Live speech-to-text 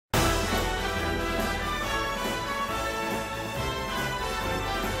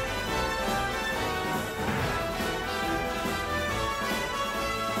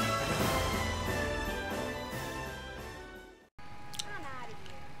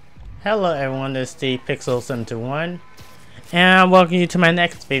Hello everyone, this is Steve Pixel721 and I welcome you to my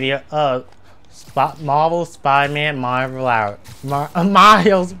next video of Marvel Spider-Man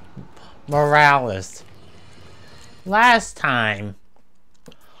Miles Morales. Last time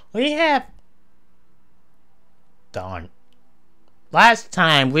we have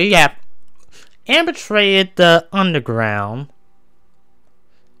infiltrated the underground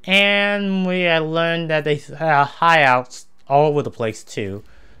and we had learned that they have hideouts all over the place too.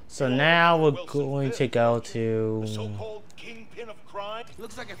 So now we're going to go to the so-called kingpin of crime.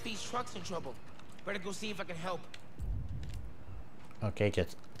 Looks like a thief's truck's in trouble. Better go see if I can help. Okay,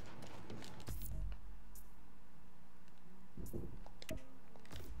 just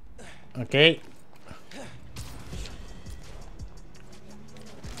okay.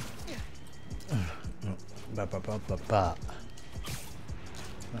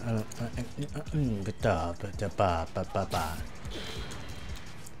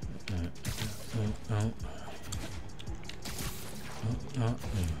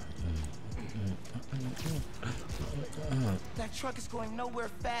 That truck is going nowhere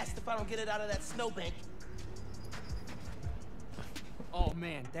fast if I don't get it out of that snowbank. Oh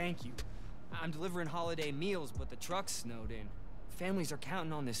man, thank you. I'm delivering holiday meals, but the truck's snowed in. Families are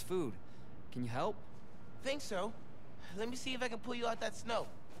counting on this food. Can you help? Think so. Let me see if I can pull you out that snow.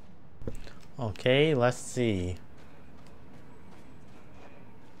 Okay, let's see.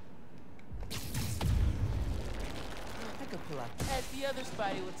 I can pull out. As the other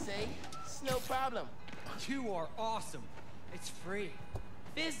Spidey would say, it's no problem. You are awesome. It's free.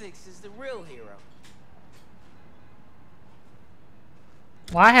 Physics is the real hero.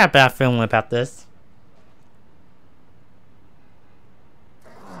 Well, I have a bad feeling about this.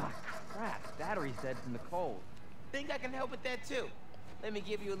 Crap, battery's dead from the cold. Think I can help with that too? Let me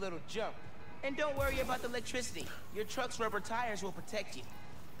give you a little jump. And don't worry about the electricity. Your truck's rubber tires will protect you.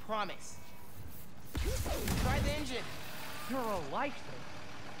 Promise. Try the engine. You're a lifesaver.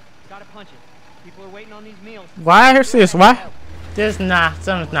 Gotta punch it. People are waiting on these meals. Why is this? What? This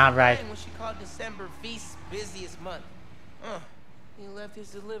something's not right. When she called December Feast's busiest month. He left his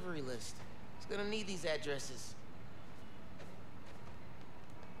delivery list. He's gonna need these addresses.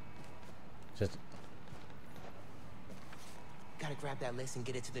 Just Gotta grab that list and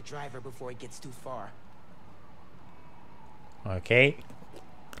get it to the driver before it gets too far. okay.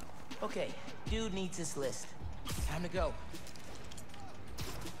 Okay, dude needs this list. Time to go.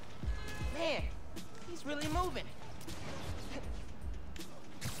 Man, he's really moving.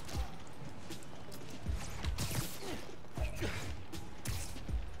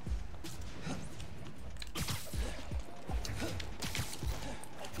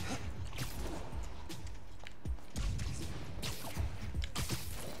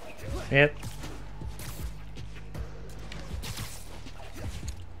 Yep.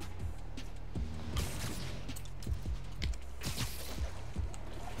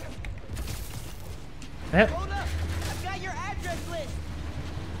 Yep. Hold up! I've got your address list!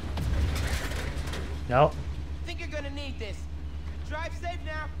 No. Think you're gonna need this. Drive safe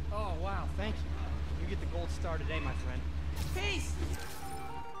now. Oh wow, thank you. You get the gold star today, my friend. Peace!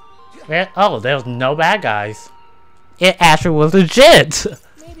 Yeah. Oh, there was no bad guys. It actually was legit.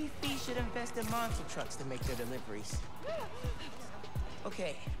 Maybe Fee should invest in monster trucks to make their deliveries.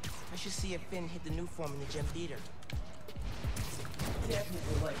 Okay, I should see if Finn hit the new form in the gym theater.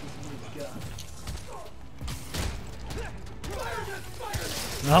 Definitely like his new gun.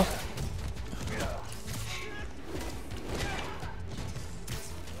 No.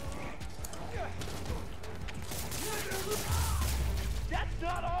 That's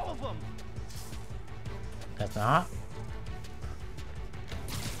not all of them. That's not.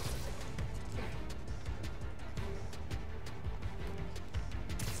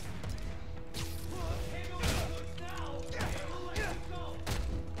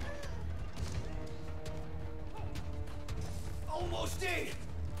 Almost in.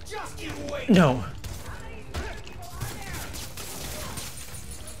 Just you wait. No.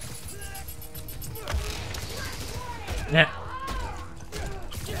 Nah.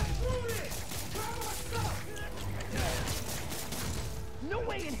 No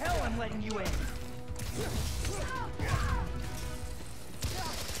way in hell I'm letting you in.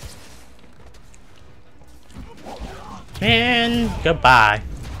 And goodbye.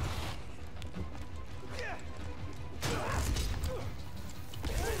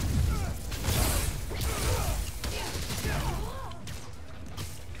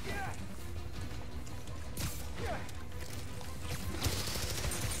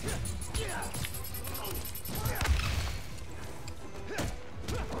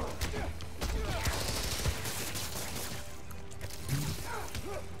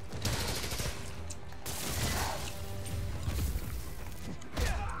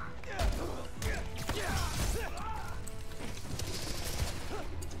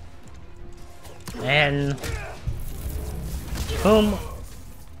 And boom.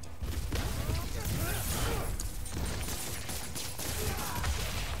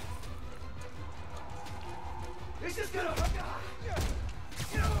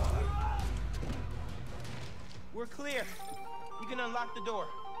 We're clear. You can unlock the door.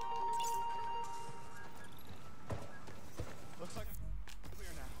 Looks like I'm clear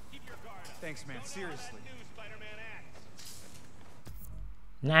now. Keep your guard up. Thanks, man. Seriously.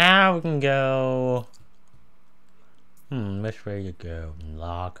 Now we can go. Which way to go?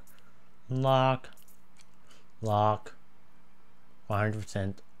 Lock.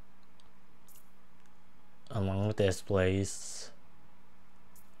 100%. Along with this place.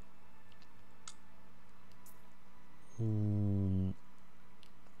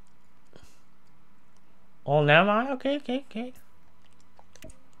 Oh, never mind. Okay.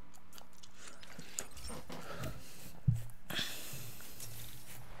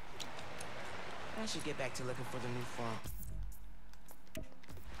 I should get back to looking for the new farm.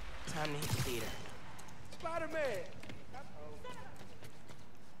 Time to hit the theater. Spider-Man!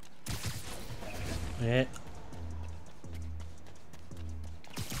 Yeah.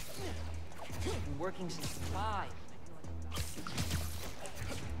 Been working since 5.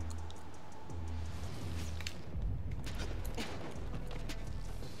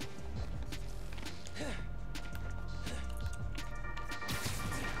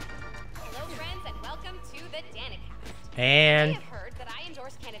 Hello, friends, and welcome to the Danicast. And I have heard that I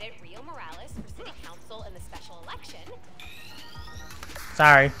endorsed candidate Rio Morales for city council in the special election.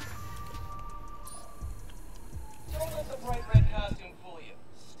 sorry. Don't let the bright red costume fool you.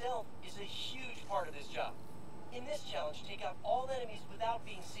 Stealth is a huge part of this job. In this challenge, take out all enemies without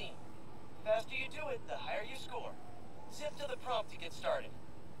being seen. The faster you do it, the higher you score. Zip to the prompt to get started.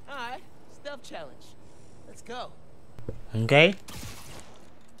 Alright, stealth challenge. Let's go. Okay.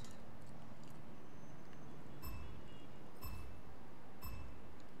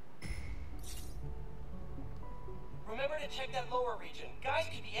 Remember to check that lower region. Guys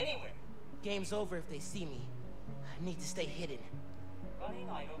could be anywhere. Game's over if they see me. I need to stay hidden. Running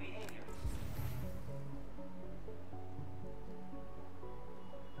idle behavior.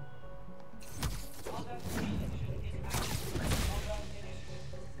 Contact detection is active. Contact initiative.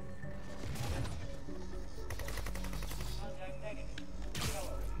 Contact negative.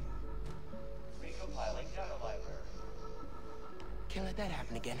 Accelerating. Recompiling data library. Can't let that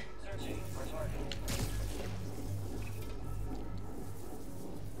happen again. Searching for target.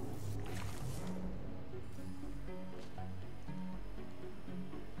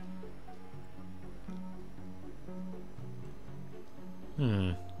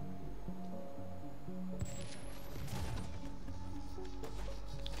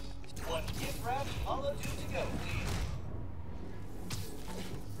 One gift wrap, hollow 2 to go, please.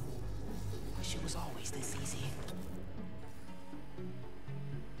 Wish it was always this easy.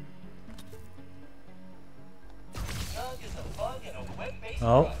 Snug is a bug in a web-based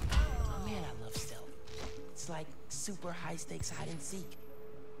Oh. run. Oh man, I love stealth. It's like super high stakes hide and seek.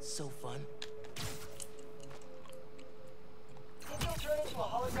 So fun. Think you'll turn into a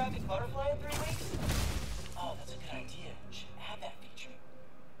holographic butterfly in 3 weeks? Oh, that's a good idea. Should add that feature.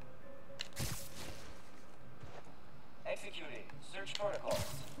 Executing search protocols.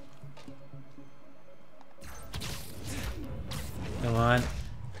 Come on.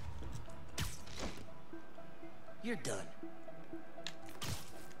 You're done.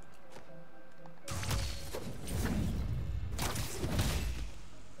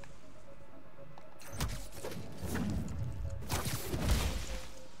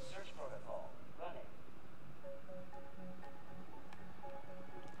 Search protocol running.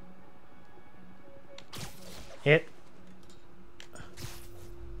 Hit.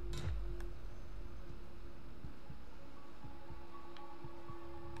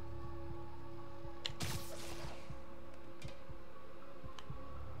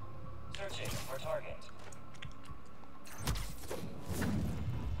 Searching for target.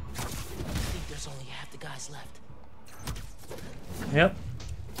 I think there's only half the guys left. Yep.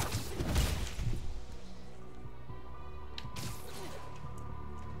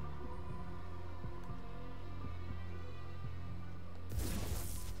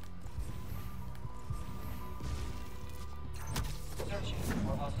 Searching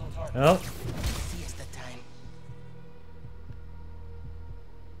for hostile target. Oh. Siesta time.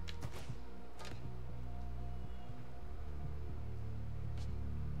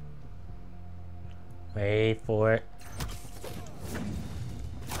 Wait for it.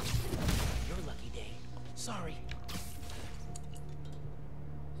 Your lucky day. Sorry.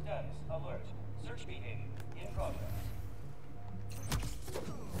 Status alert. Search behavior in progress.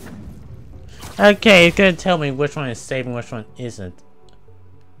 Okay, it's gonna tell me which one is safe and which one isn't.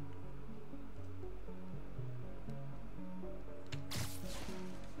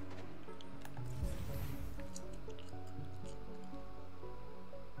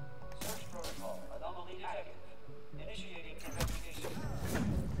 Search protocol. Anomaly detected. Initiating investigation.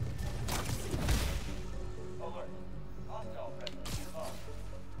 Alert. Hostile presence involved.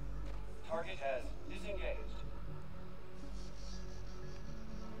 Target has disengaged.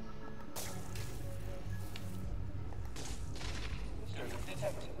 Insurgent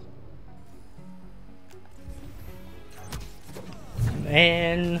detected.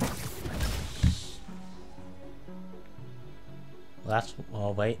 And last.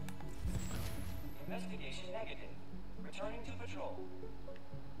 Oh wait. Investigation negative. Returning to patrol.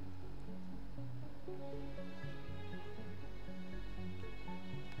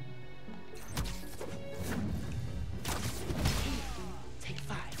 Take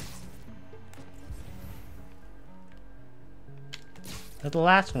 5. That's the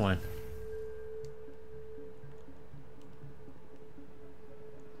last one.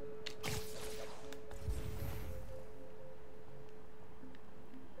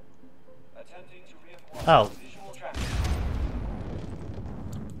 Attempting to reacquire Oh. visual tracking.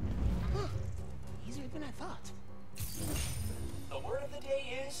 Easier than I thought. The word of the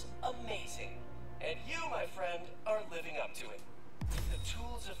day is amazing. And you, my friend, are living up to it. The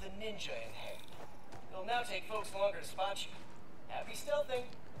tools of the ninja in hand. It'll now take folks longer to spot you. Happy stealthing.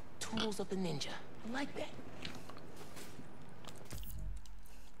 Tools of the ninja. I like that.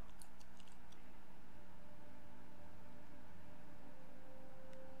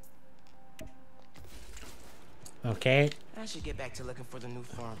 Okay. I should get back to looking for the new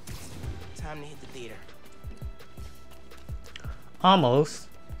farm. Time to hit the theater. Almost.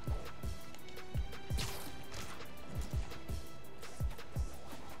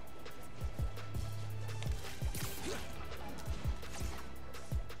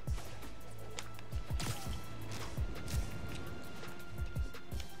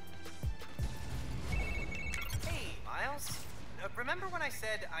 Hey, Miles. Remember when I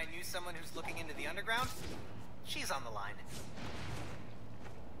said I knew someone who's looking into the underground? She's on the line.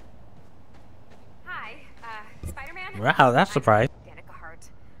 Hi, Spider-Man? Wow, that's a surprise. Danica Hart.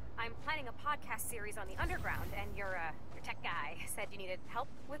 I'm planning a podcast series on the underground, and your tech guy said you needed help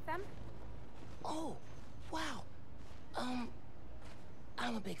with them? Oh, wow.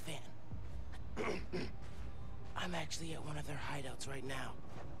 I'm a big fan. I'm actually at one of their hideouts right now.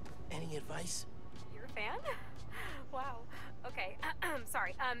 Any advice? You're a fan? Wow. Okay,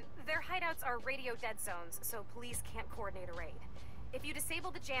 sorry. Their hideouts are radio dead zones, so police can't coordinate a raid. If you disable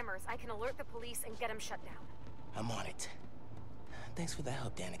the jammers, I can alert the police and get them shut down. I'm on it. Thanks for the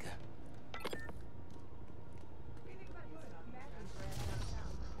help, Danica.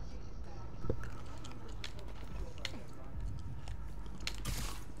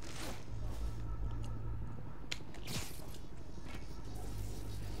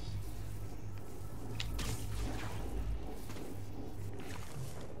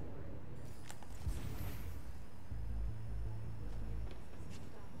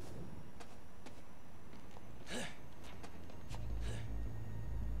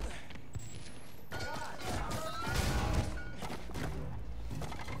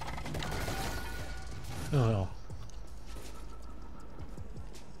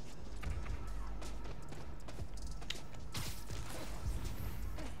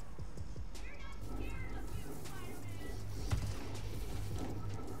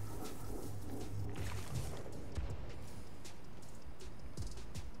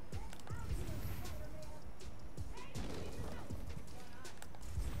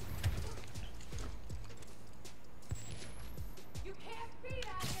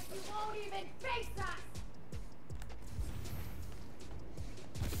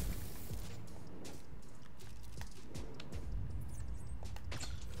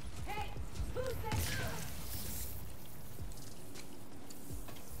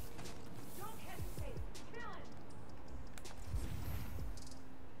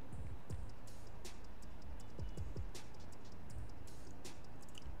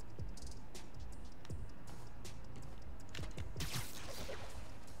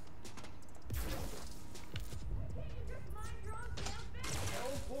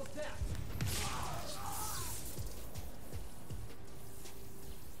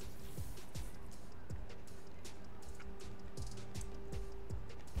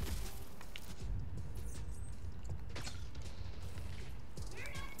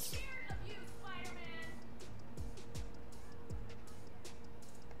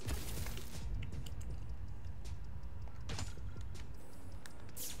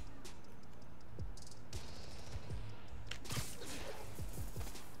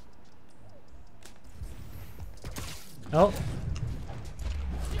 Oh.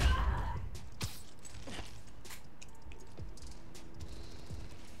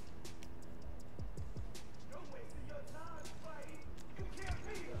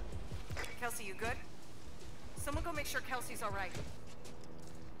 Kelsey, you good? Someone go make sure Kelsey's all right.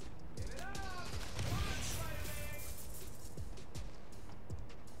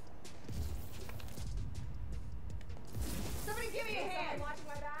 Somebody give me a hand. Watching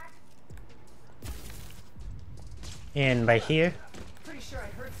my back. And right here. Pretty sure I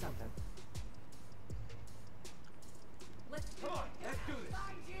heard something. Come on, let's do this.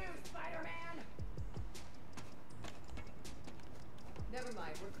 Find you, Spider-Man. Never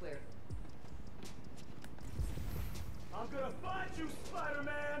mind, we're clear. I'm gonna find you,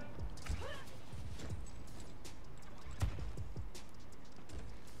 Spider-Man!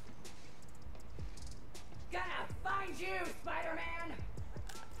 Gonna find you, Spider-Man.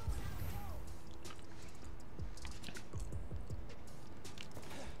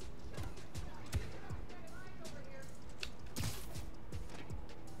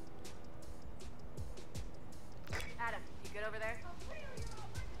 Adam, you good over there?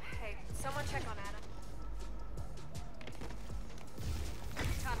 Hey, someone check on Adam.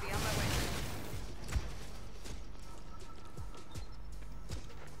 Copy, on my way.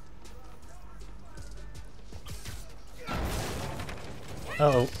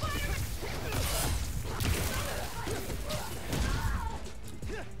 Uh-oh.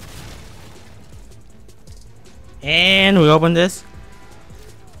 And we open this.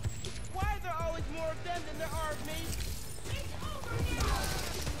 Why is there always more of them than there are of me?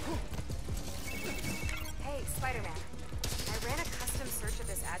 Hey, Spider-Man. I ran a custom search of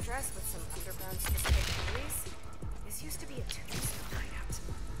this address with some underground-specific theories. This used to be a Tombstone hideout.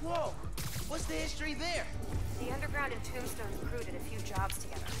 Whoa! What's the history there? The Underground and Tombstone's crew did a few jobs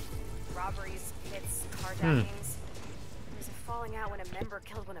together. Robberies, hits, carjackings. There was a falling out when a member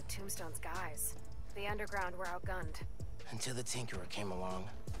killed one of Tombstone's guys. The Underground were outgunned. Until the Tinkerer came along.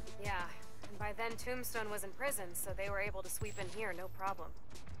 Yeah, and by then Tombstone was in prison, so they were able to sweep in here no problem.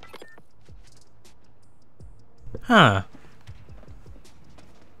 Huh.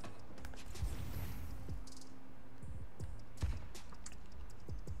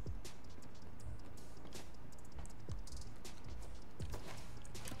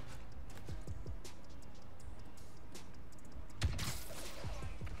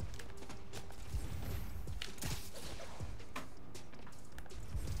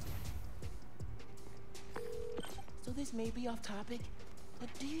 So this may be off topic, but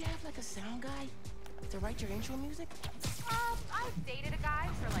do you have like a sound guy to write your intro music? I've dated a guy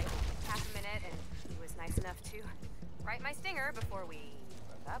for like half a minute, and he was nice enough to write my stinger before we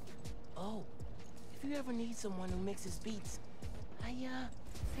broke up. Oh, if you ever need someone who mixes beats, I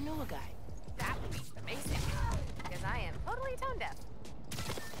know a guy. That would be amazing, because I am totally tone deaf.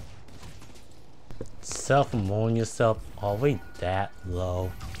 Self-mowing yourself always that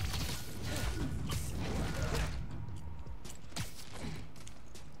low.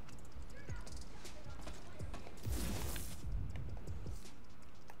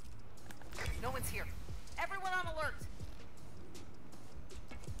 No one's here. Everyone on alert.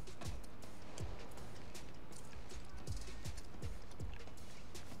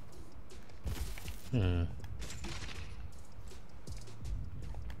 Hmm.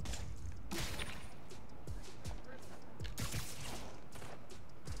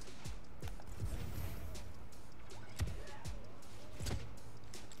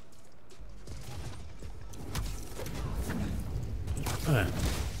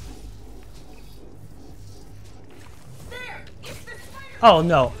 Oh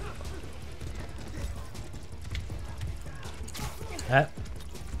no. That.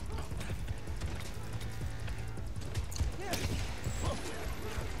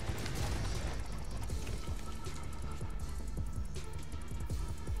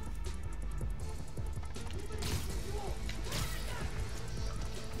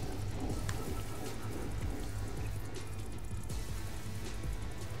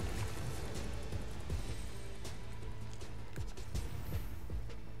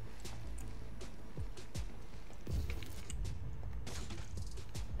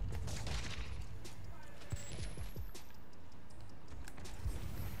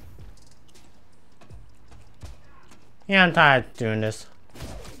 Yeah, I'm tired of doing this.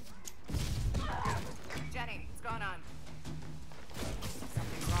 Jenny, what's going on?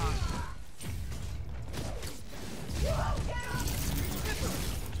 Something's wrong.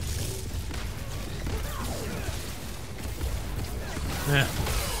 Yeah.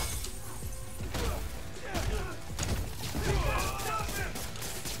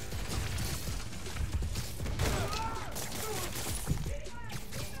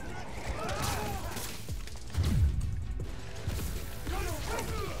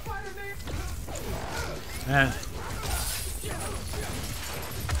 Well.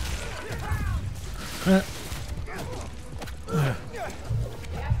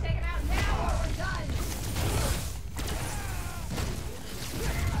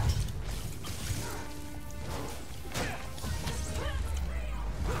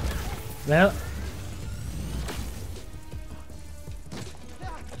 Yep.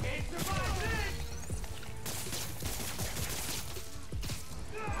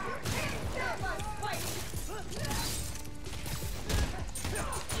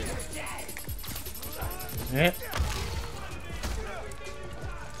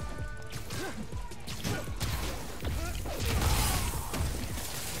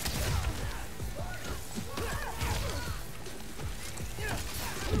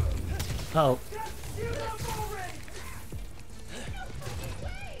 Oh.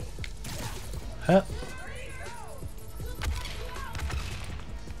 Huh.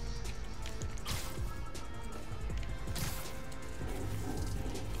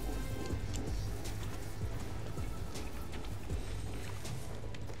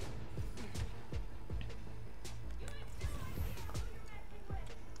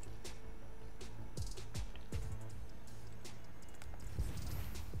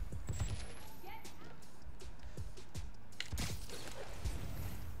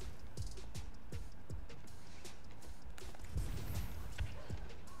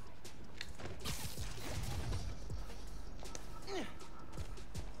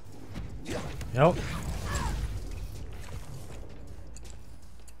 Nope.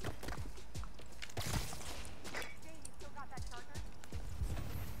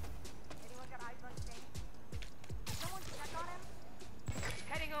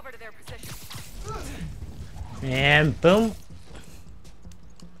 Heading over to their position. And boom.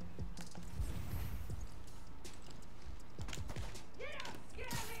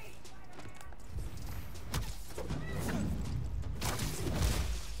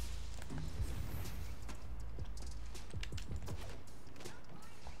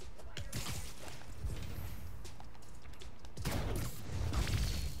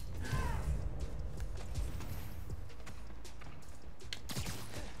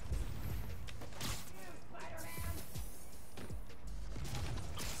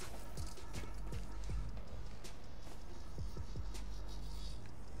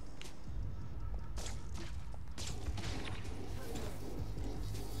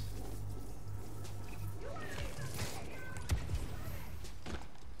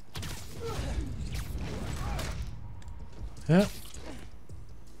 Yep.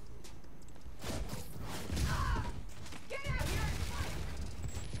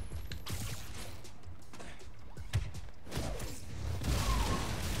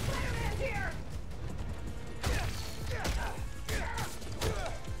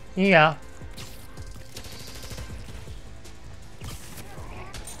 Yeah.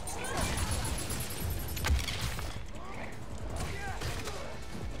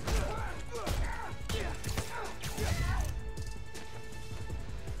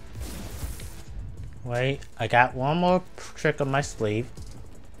 Wait, I got one more trick up my sleeve.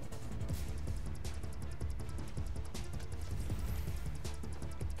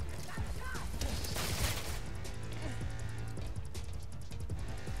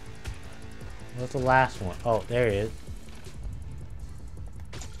 What's the last one? Oh, there it is.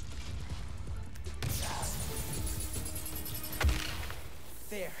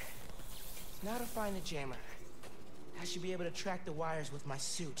 There. Now to find the jammer. I should be able to track the wires with my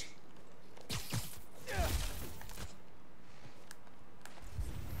suit.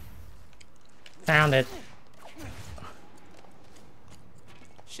 Found it.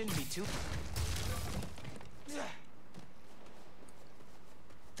 Shouldn't be too...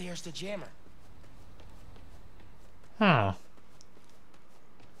 There's the jammer. Huh.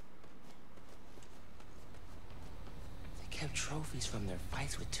 They kept trophies from their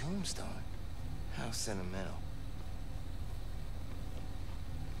fights with Tombstone. How sentimental.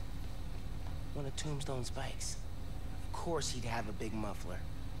 One of Tombstone's bikes. Of course he'd have a big muffler.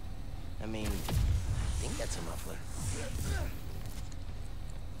 I mean, I think that's a muffler.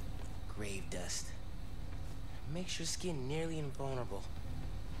 Grave dust. Makes your skin nearly invulnerable.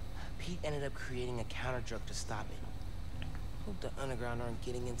 Pete ended up creating a counter drug to stop it. Hope the underground aren't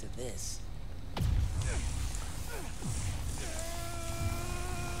getting into this.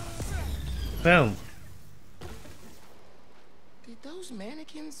 Boom. Did those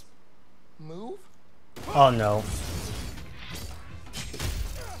mannequins move? Oh no.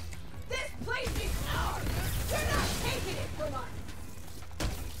 This place is ours! You're not taking it from us!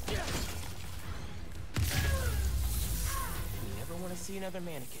 You never want to see another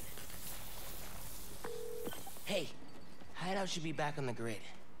mannequin. Hey, hideout should be back on the grid.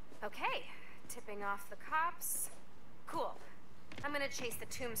 Okay, tipping off the cops. Cool. I'm gonna chase the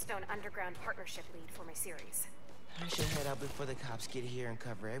Tombstone Underground Partnership lead for my series. I should head out before the cops get here and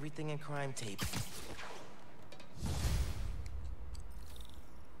cover everything in crime tape.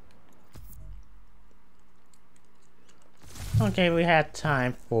 Okay, we had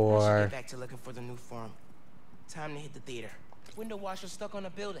time I should for... get back to looking for the new farm. Time to hit the theater. Window washer stuck on a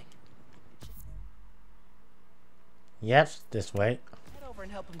building. Yep, this way. Head over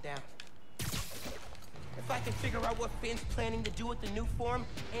and help him down. If I can figure out what Finn's planning to do with the new form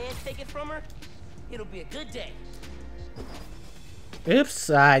and take it from her, it'll be a good day. Oops,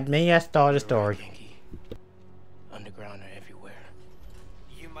 I may have started the story. Underground are everywhere.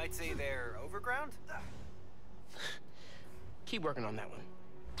 You might say they're overground? Keep working on that one.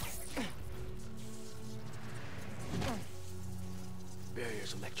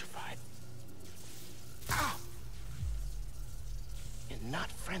 Barrier's electrified. Ow! And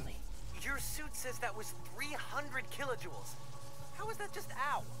not friendly. Your suit says that was 300 kilojoules. How is that just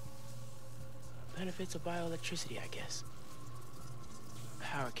ow? Benefits of bioelectricity, I guess.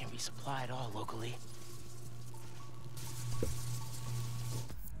 Power can be supplied all locally.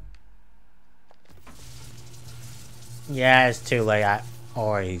 Yeah, it's too late. I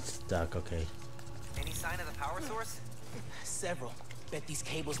already stuck. Okay. Any sign of the power source? Several. Bet these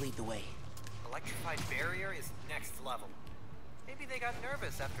cables lead the way. Electrified barrier is next level. Maybe they got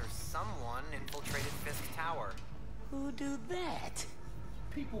nervous after someone infiltrated Fisk Tower. Who do that?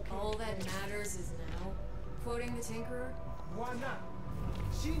 All that matters is now. Quoting the Tinkerer? Why not?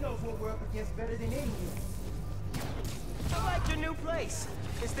 She knows what we're up against better than anyone. I like your new place.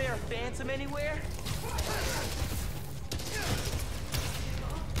 Is there a phantom anywhere?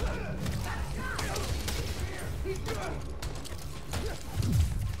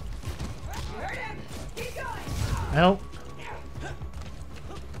 Hurt him! Keep going! Nope.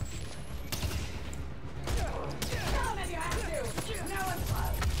 Kill him if you have to! No one's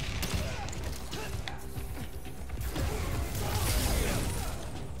close!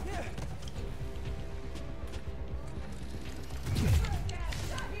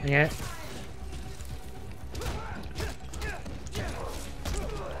 Yeah.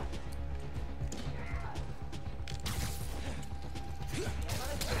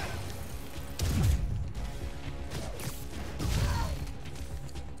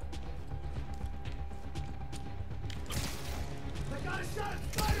 I got a shot at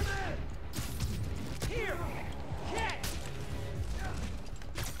Spider-Man! Here! Catch!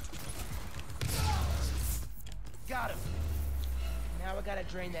 Got him. Now I gotta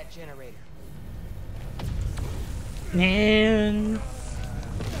drain that generator. And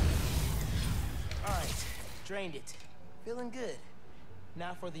Alright, drained it. Feeling good.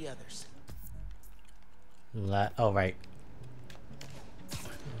 Now for the others. oh right.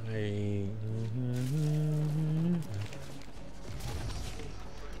 I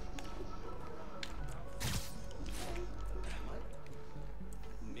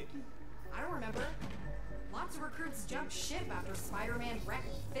don't remember. Lots of recruits jumped ship after Spider-Man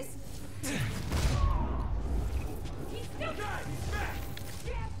wrecked Fisk. He's still Guys, he's back!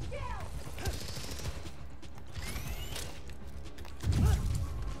 stand still!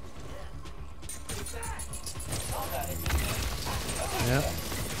 Yep.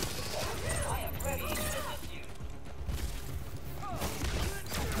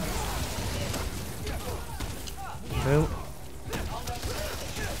 Boom.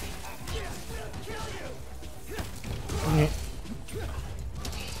 Yeah.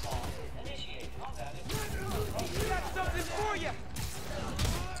 Got something for you!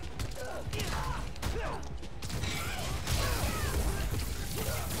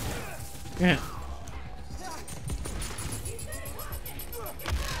 Yeah.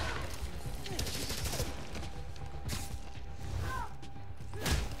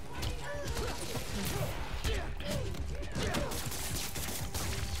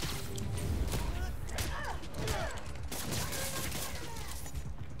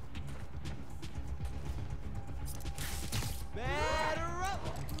 Batter up!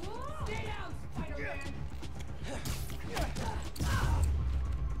 Stay down, Spider-Man!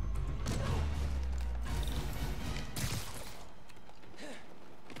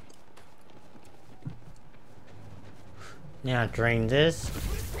 Now drain this.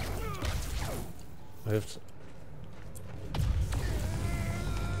 Oops.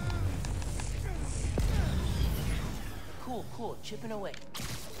 Cool, cool. Chipping away.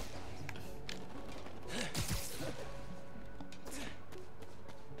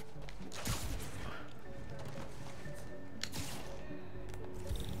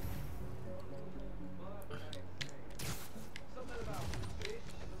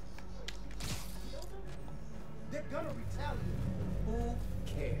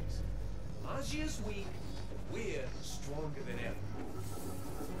 is weak, we're stronger than ever.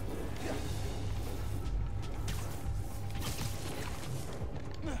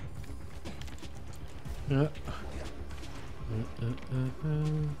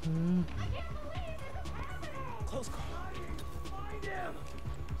 Close call. Find him!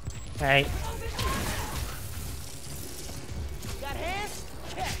 Hey. Got hands?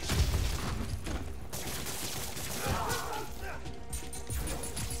 Catch!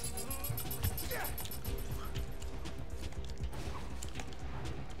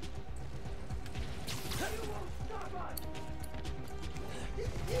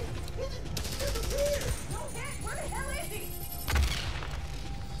 Where the hell is he?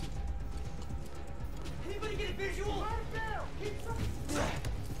 Anybody get a visual?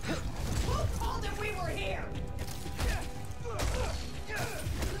 Who told him we were here?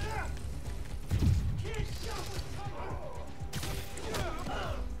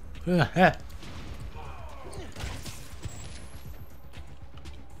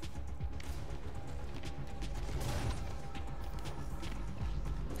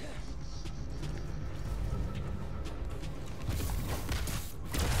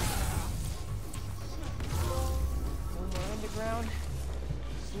 No more underground.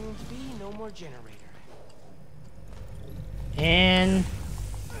 Soon to be no more generator. And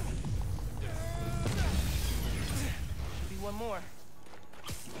Should be one more.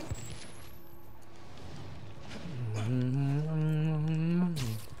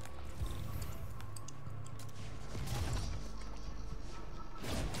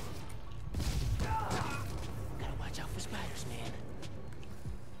 Gotta watch out for spiders, man.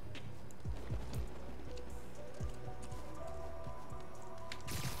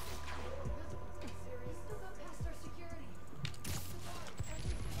 Still got past our security.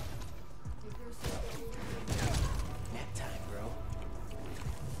 Nap time, bro.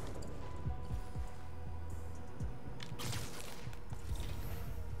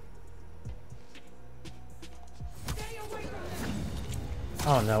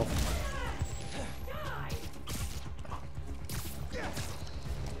 oh no.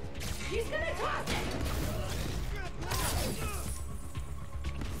 He's gonna toss it!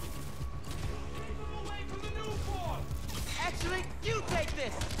 Away from the new form! Actually, you take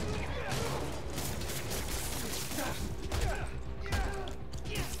this.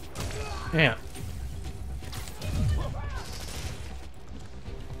 Yeah.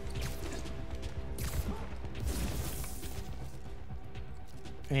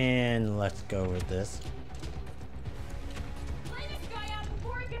 And let's go with this. Lay this guy out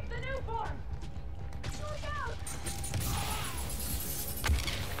before he gets the new form! Look out!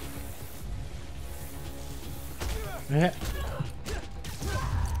 Yeah.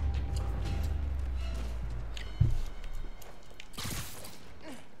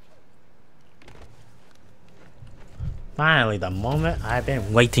 Finally, the moment I've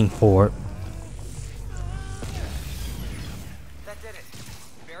been waiting for. That did it.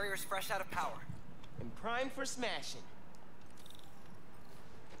 Barrier's fresh out of power. And prime for smashing.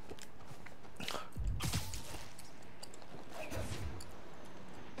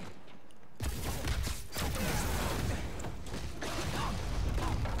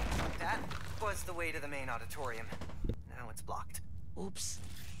 That was the way to the main auditorium. Now it's blocked. Oops.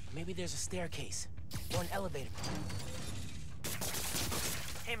 Maybe there's a staircase. Or an elevator.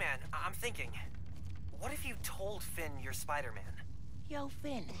 Hey man, I'm thinking. What if you told Finn you're Spider-Man? Yo,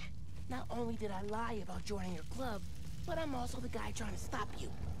 Finn. Not only did I lie about joining your club, but I'm also the guy trying to stop you.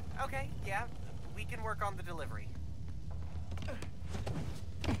 Okay, yeah. We can work on the delivery.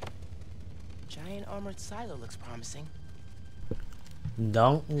 Giant armored silo looks promising.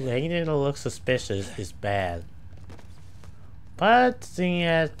 Don't making it look suspicious is bad. But seeing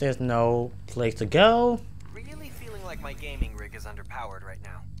as there's no place to go. Really feeling like my gaming rig is underpowered right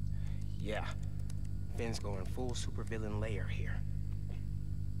now. Yeah. Finn's going full supervillain layer here.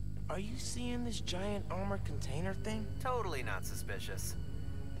 Are you seeing this giant armored container thing? Totally not suspicious.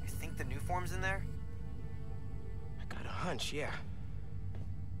 You think the new form's in there? I got a hunch, yeah.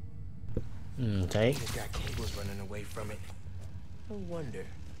 Okay. It's got cables running away from it. No wonder.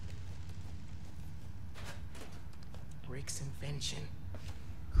 Rick's invention.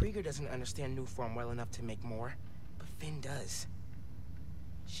 Krieger doesn't understand new form well enough to make more, but Finn does.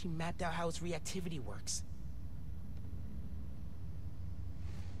 She mapped out how its reactivity works.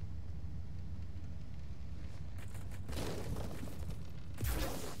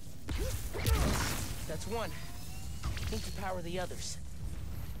 That's one. Need to power the others.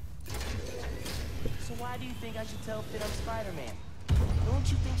 So why do you think I should tell Finn I'm Spider-Man? Don't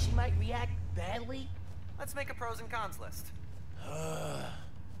you think she might react badly? Let's make a pros and cons list.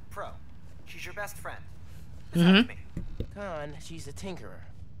 Pro. She's your best friend. Besides me. Con, she's a tinkerer.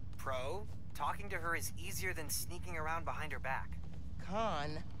 Pro, talking to her is easier than sneaking around behind her back.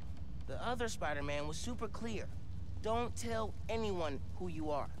 Con, the other Spider-Man was super clear. Don't tell anyone who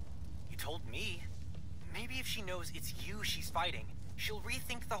you are. You told me. Maybe if she knows it's you she's fighting, she'll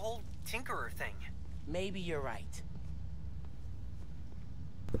rethink the whole Tinkerer thing. Maybe you're right.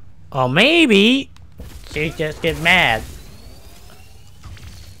 Or maybe she just get mad.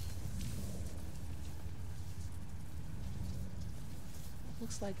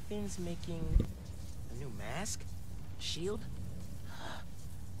 Looks like Finn's making a new mask? Shield?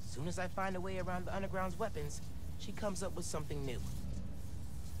 Soon as I find a way around the Underground's weapons, she comes up with something new.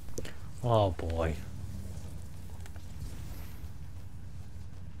 Oh boy.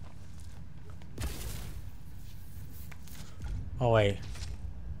 Oh wait.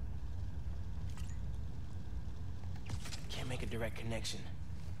 Can't make a direct connection.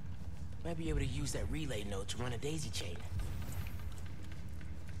 Might be able to use that relay node to run a daisy chain.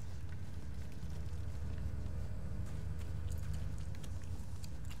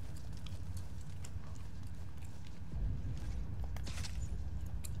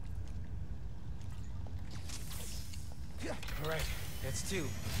 Alright, that's two.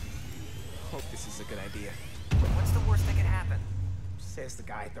 Hope this is a good idea. What's the worst that can happen? Says the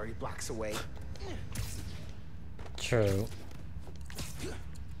guy 30 blocks away. True.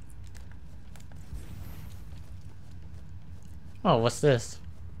 Oh, what's this?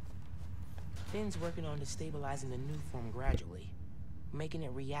 Finn's working on destabilizing the new form gradually, making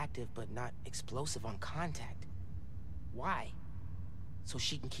it reactive but not explosive on contact. Why? So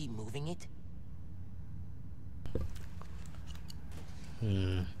she can keep moving it?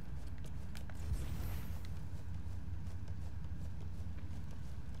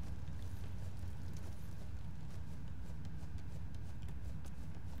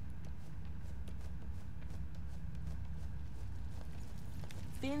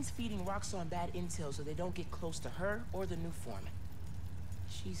 Finn's feeding Roxxon bad intel so they don't get close to her or the new form.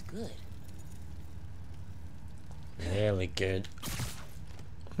 She's good. Really good.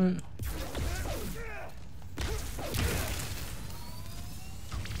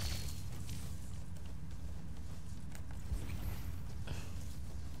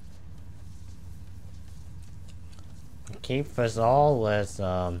 Okay, first of all, let's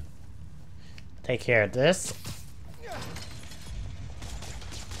take care of this.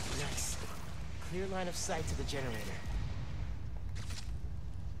 Nice. Clear line of sight to the generator.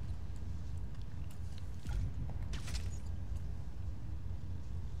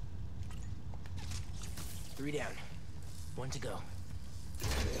 Three down. One to go.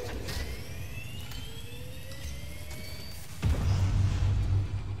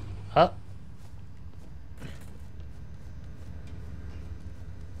 Up.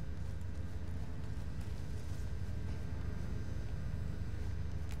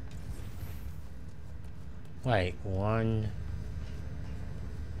 Wait, 1,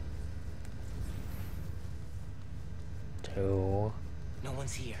 2. No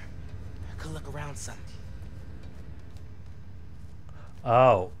one's here. I could look around some.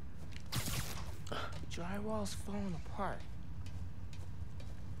 Oh. Drywall's falling apart.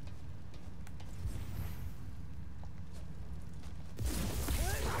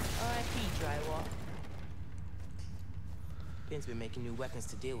 R.I.P. drywall. Finn's been making new weapons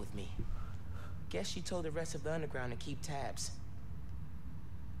to deal with me. Guess she told the rest of the Underground to keep tabs.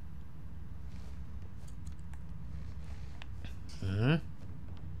 That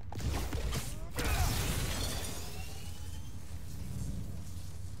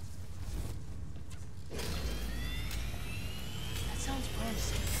sounds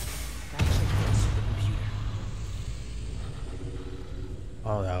promising. Gotta check the supercomputer.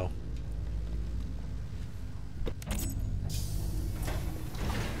 Oh no.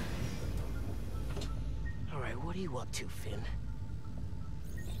 Alright, what are you up to, Finn?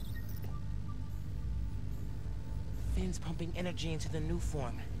 Finn's pumping energy into the new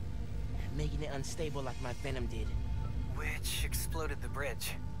form, making it unstable like my venom did. Which exploded the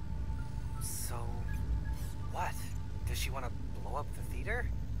bridge. So, what? Does she want to blow up the theater?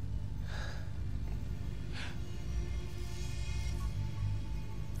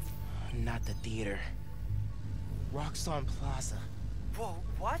 Not the theater. Roxxon Plaza. Whoa,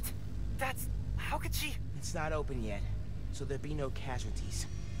 what? That's... how could she... It's not open yet, so there'll be no casualties.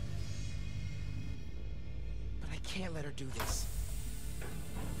 But I can't let her do this.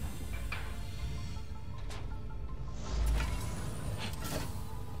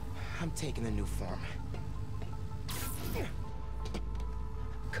 I'm taking the new form.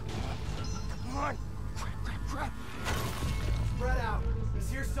 Come on. Come on. Crap, crap, crap. Spread out.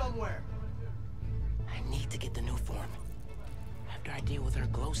 He's here somewhere. I need to get the new form. After I deal with her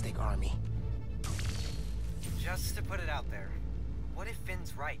glow stick army. Just to put it out there, what if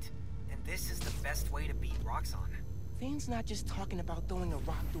Finn's right, and this is the best way to beat Roxxon? Finn's not just talking about throwing a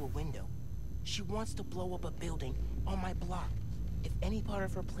rock through a window. She wants to blow up a building on my block. If any part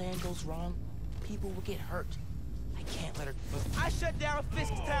of her plan goes wrong, people will get hurt. I can't let her... I shut down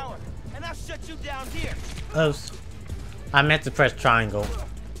Fisk's tower, and I'll shut you down here. Oops. I meant to press triangle.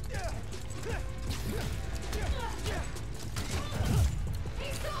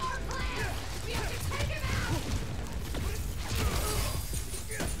 He's still our plan! We have to take him out!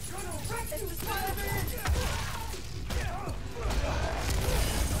 Gonna wreck you, Spider-Man!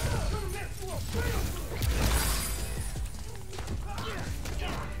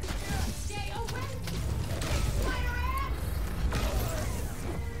 Stay open! Spider-Man!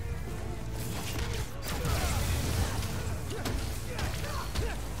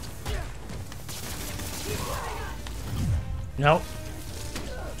 Nope.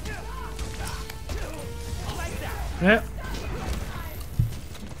 Yep.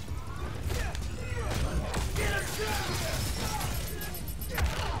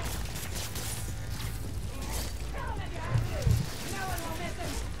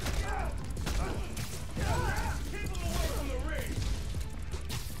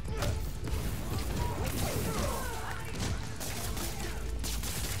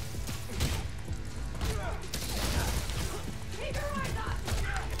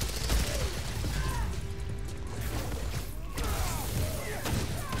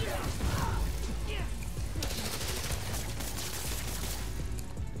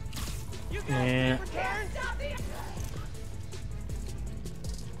 Yeah.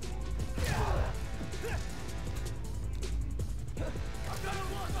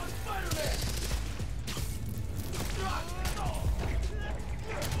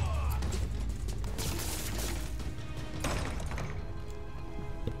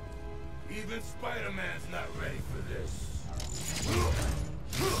 Even Spider-Man's not ready for this.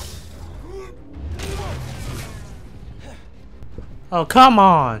 Oh, come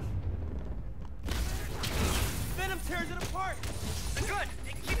on. Venom tears it apart. Good!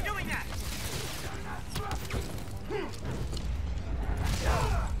 Keep doing that!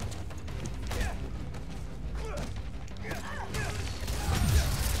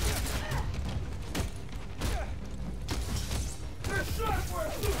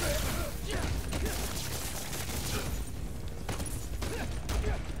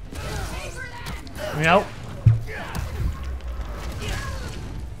 Nope.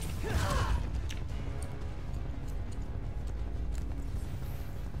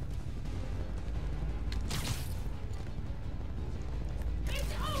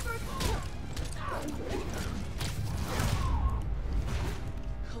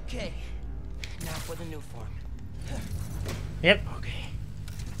 Okay. Now for the new form. Yep. Okay.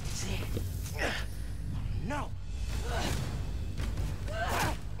 See? No!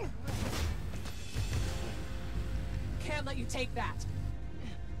 Can't let you take that.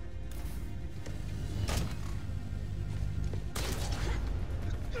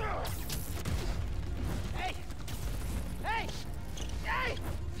 Hey! Hey! Hey!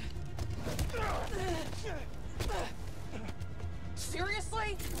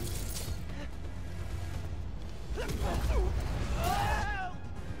 Seriously?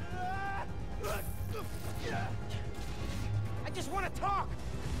 I just want to talk.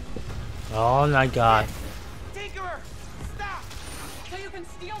 Oh my god. Tinkerer, stop! So you can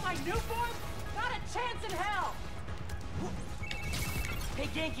steal my new form? Not a chance in hell! Hey,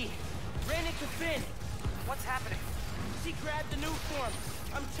 Genki, ran into Finn. What's happening? She grabbed the new form.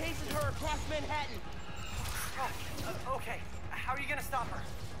 I'm chasing her across Manhattan. Oh, okay. How are you gonna stop her?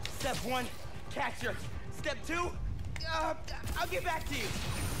 Step 1, catch her. Step 2, I'll get back to you.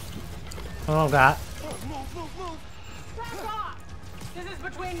 Oh god. Move. Back off! This is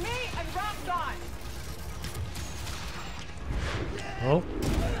between me and Roxxon! Oh.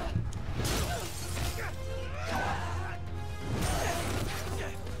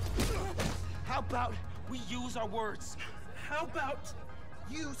 How about we use our words? How about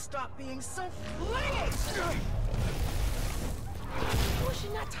you stop being so flingy? Oh,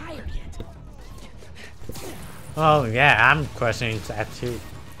 she's not tired yet. Oh yeah, I'm questioning that too.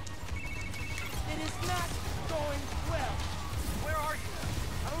 It is not going well. Where are you?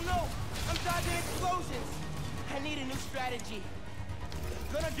 I don't know. I'm dodging explosions. I need a new strategy.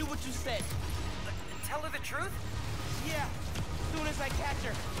 Gonna do what you said. Tell her the truth? Yeah, as soon as I catch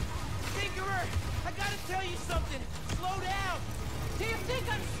her. Tinkerer, I gotta tell you something. Slow down. Do you think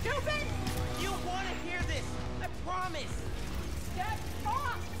I'm stupid? You wanna hear this. I promise. Step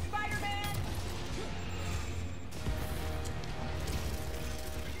off, Spider-Man!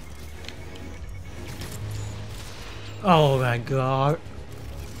 Oh my god.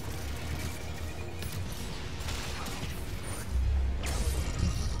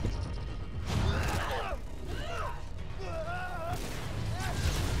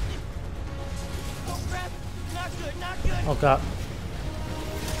 Oh crap! Not good, not good! Oh god.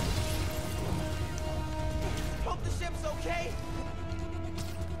 Hope the ship's okay!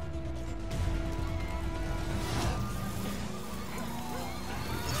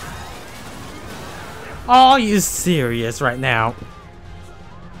 Are you serious right now?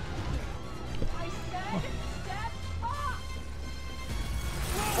 I said, step off!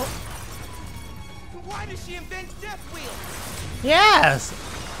 Why does she invent death wheels? Yes!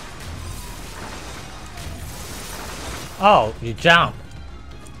 Oh, you jump.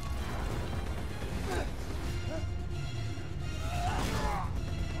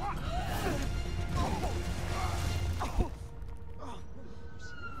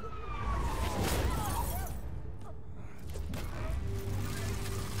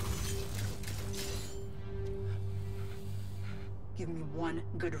 Give me one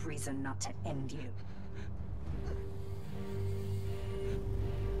good reason not to end you.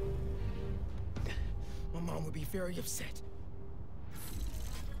 My mom would be very upset.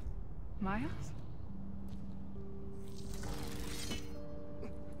 Miles?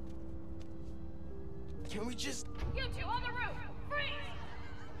 Can we just... You two on the roof! Freeze!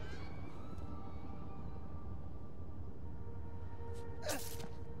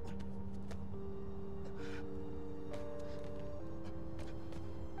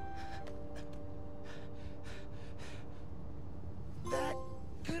 That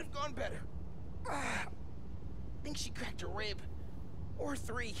could have gone better. I think she cracked a rib. Or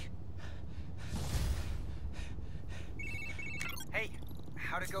 3. Hey,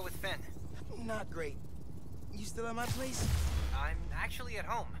 how'd it go with Finn? Not great. You still at my place? I'm actually at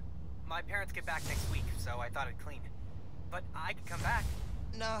home. My parents get back next week, so I thought I'd clean. But I could come back.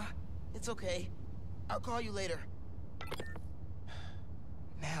 Nah, it's okay. I'll call you later.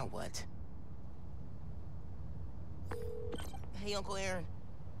 Now what? Hey, Uncle Aaron.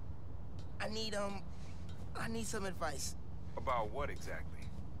 I need some advice. About what exactly?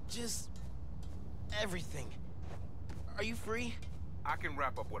 Just... everything. Are you free? I can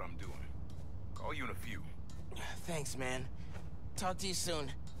wrap up what I'm doing. Call you in a few. Thanks, man. Talk to you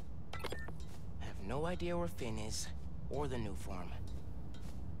soon. I have no idea where Finn is, or the new farm.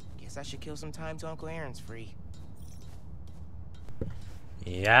 Guess I should kill some time till Uncle Aaron's free.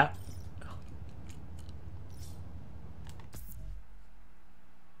 Yeah.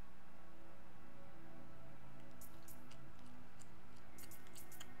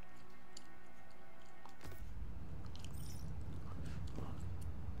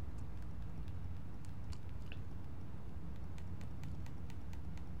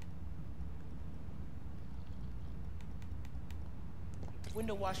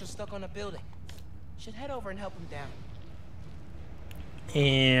 Window washer stuck on a building. Should head over and help him down.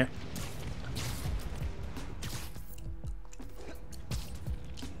 And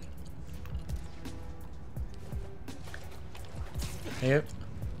yep.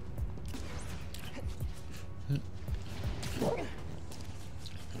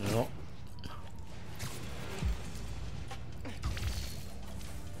 No.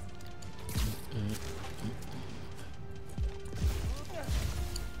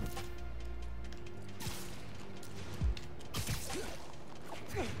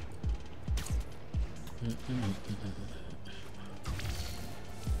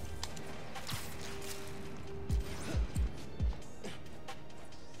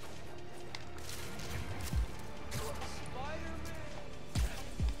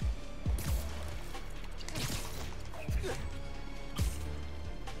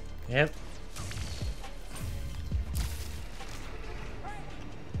 Yep.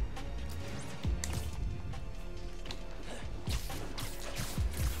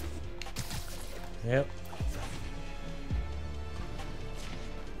 Yep.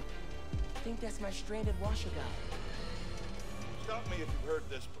 I think that's my stranded washer guy. Stop me if you've heard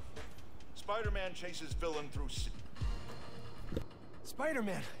this before. Spider-Man chases villain through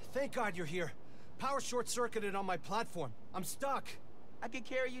Spider-Man, thank God you're here. Power short-circuited on my platform. I'm stuck. I could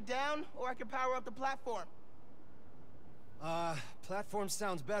carry you down, or I could power up the platform. Platform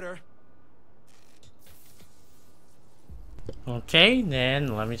sounds better. Okay,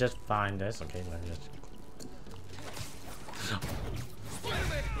 then let me just find this. Okay, let me just.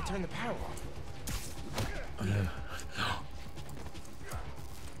 They turned the power off.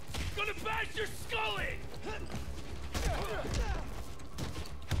 Gonna bash your skull in!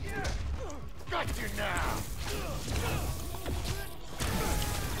 Got you now!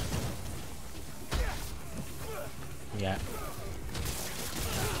 Yeah.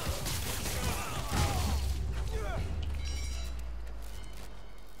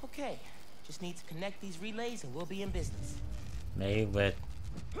 Okay, just need to connect these relays and we'll be in business. Maybe with...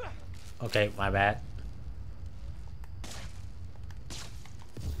 Okay, my bad.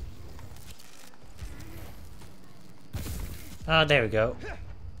 Oh, there we go.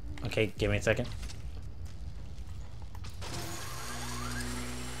 Okay, give me a second.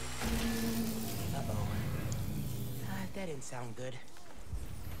 Uh-oh. That didn't sound good.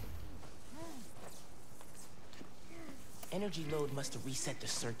 Energy load must have reset the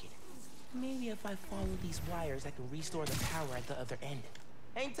circuit. Maybe if I follow these wires, I can restore the power at the other end.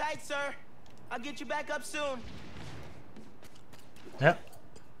 Hang tight, sir. I'll get you back up soon. Yep.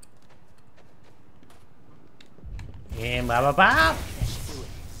 And blah blah blah. That should do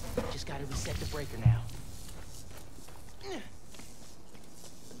it. Just gotta reset the breaker now.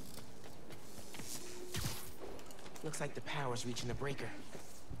 Looks like the power's reaching the breaker.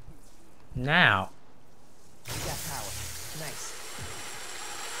 Now. We got power. Nice.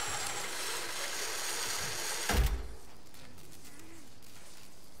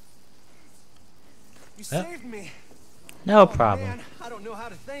 You saved me. No Oh, problem. Man, I don't know how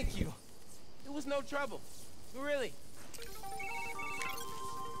to thank you. It was no trouble. Really.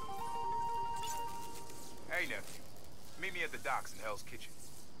 Hey, nephew. Meet me at the docks in Hell's Kitchen.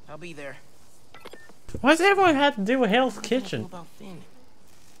 I'll be there. Why does everyone have to do with Hell's What Kitchen? about Finn?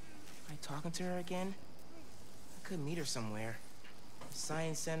 Am I talking to her again? I could meet her somewhere. A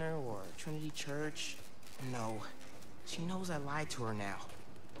science center or Trinity Church. No. She knows I lied to her now.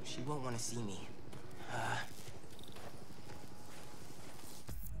 She won't want to see me.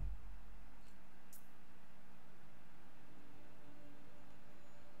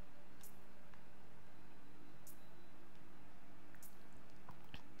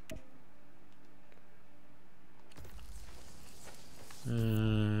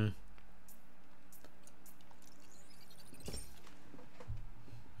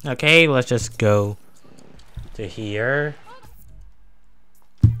 Okay, let's just go to here.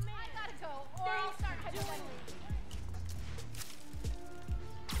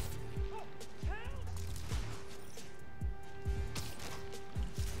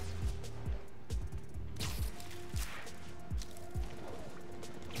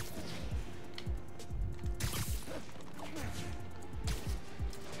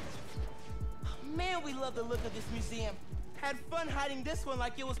 Man, we love the look of this museum. Had fun hiding this one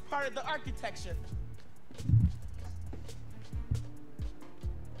like it was part of the architecture.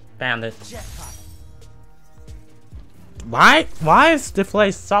 Found it. Jackpot. Why is the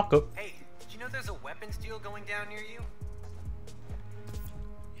place soccer? Hey, did you know there's a weapons deal going down near you?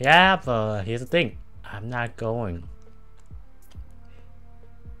 Yeah, but here's the thing. I'm not going.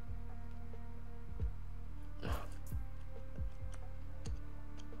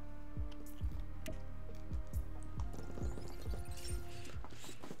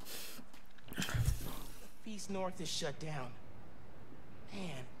 East North is shut down.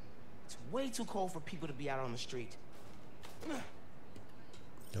 Man, it's way too cold for people to be out on the street.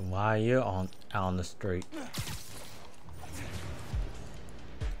 Then why are you out on the street?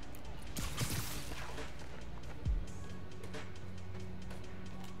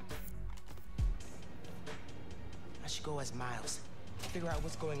 I should go as Miles. Figure out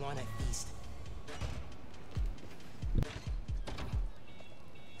what's going on at Feast.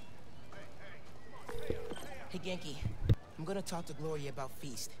 Hey, Genki. I'm gonna talk to Gloria about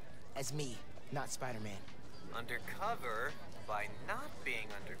Feast. As me, not Spider-Man. Undercover by not being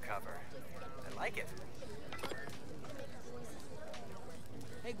undercover. I like it.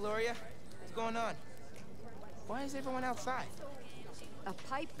 Hey, Gloria. What's going on? Why is everyone outside? A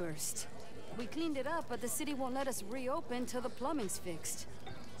pipe burst. We cleaned it up, but the city won't let us reopen till the plumbing's fixed.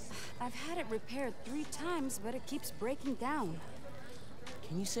 I've had it repaired 3 times, but it keeps breaking down.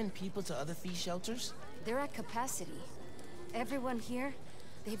 Can you send people to other Feast shelters? They're at capacity. Everyone here,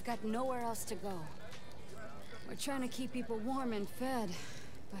 they've got nowhere else to go. We're trying to keep people warm and fed,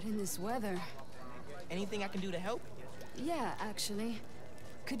 but in this weather... Anything I can do to help? Yeah, actually.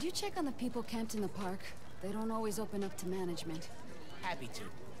 Could you check on the people camped in the park? They don't always open up to management. Happy to.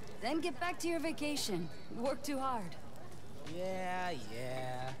 Then get back to your vacation. Work too hard. Yeah.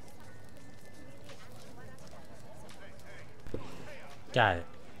 Got it.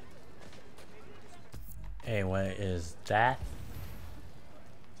 Anyway, is that?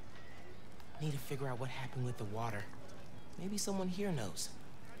 Need to figure out what happened with the water. Maybe someone here knows.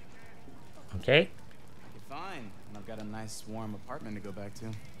 Okay. You're fine, and I've got a nice warm apartment to go back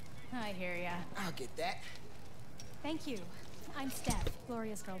to. I hear ya. I'll get that. Thank you. I'm Steph,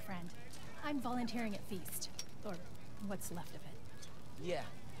 Gloria's girlfriend. I'm volunteering at Feast. Or what's left of it. Yeah.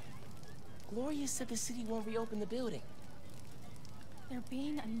 Gloria said the city won't reopen the building. They're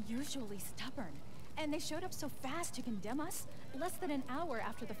being unusually stubborn. And they showed up so fast to condemn us, less than an hour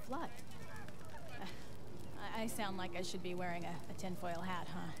after the flood. I sound like I should be wearing a tinfoil hat,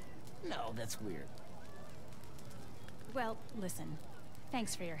 huh? No, that's weird. Well, listen.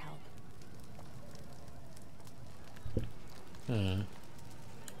 Thanks for your help.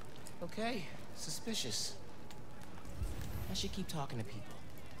 Okay, suspicious. I should keep talking to people.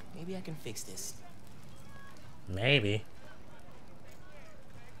 Maybe I can fix this. Maybe.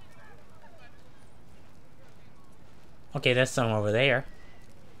 Okay, there's some over there.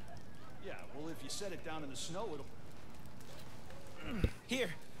 Yeah, well, if you set it down in the snow, it'll...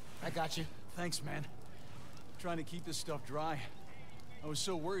 Here, I got you. Thanks, man. Trying to keep this stuff dry. I was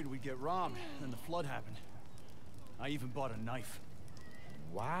so worried we'd get robbed, then the flood happened. I even bought a knife.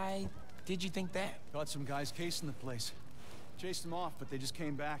 Why did you think that? Got some guys casing the place. Chased them off, but they just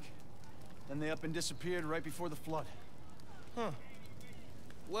came back. Then they up and disappeared right before the flood. Huh.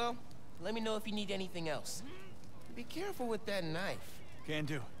 Well, let me know if you need anything else. Be careful with that knife. Can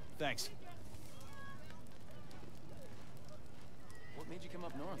do. Thanks. What made you come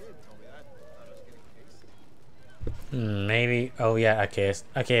up north? Maybe. Oh yeah, okay,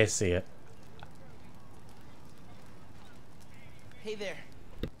 I see it. Hey there.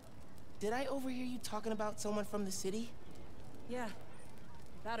 Did I overhear you talking about someone from the city? Yeah.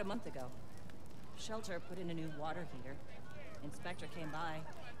 About a month ago. Shelter put in a new water heater. Inspector came by.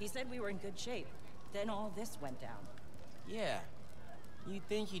 He said we were in good shape. Then all this went down. Yeah. You'd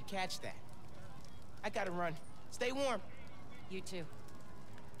think he'd catch that. I gotta run. Stay warm. You too.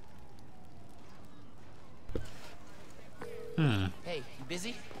 Hey, you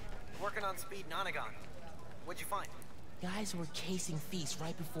busy? Working on speed Nonagon. What'd you find? Guys were casing Feast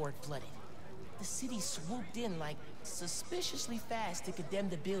right before it flooded. The city swooped in like suspiciously fast to condemn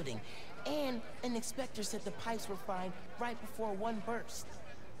the building, and an inspector said the pipes were fine right before one burst.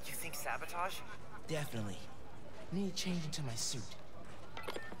 You think sabotage? Definitely. Need to change into my suit.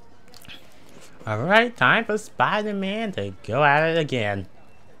 Alright, time for Spider-Man to go at it again.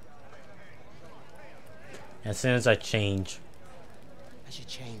 As soon as I change. I should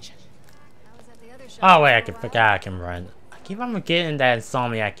change. Oh wait, I forgot I can run. I keep on forgetting that in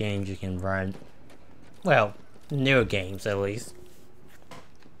Insomniac games you can run. Well, newer games at least.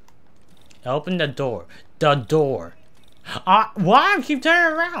 Open the door. The door. Why I keep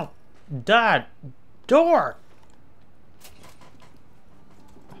turning around? The door.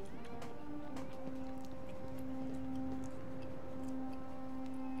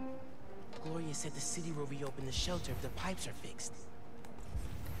 Gloria said the city will reopen the shelter if the pipes are fixed.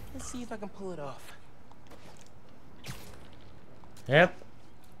 Let's see if I can pull it off. Yep.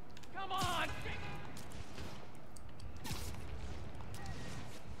 Come on!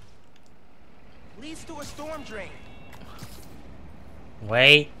 Leads to a storm drain.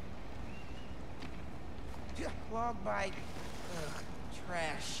 Wait. Clogged by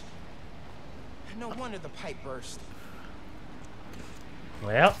trash. No wonder the pipe burst.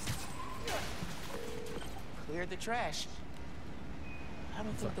 Well. Cleared the trash. I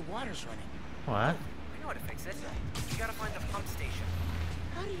don't think the water's running. What? I know how to fix it. You gotta find the pump station.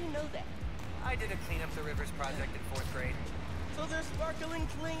 How do you know that? I did a clean up the rivers project in 4th grade. So they're sparkling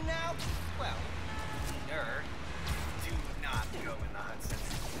clean now? Well, nerd. Do not go in the Hudson.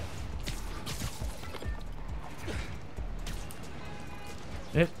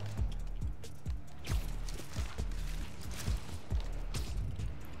 Yep.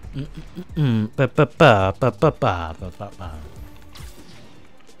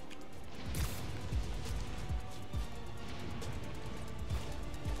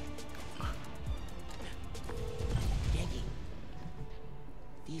 Yankee,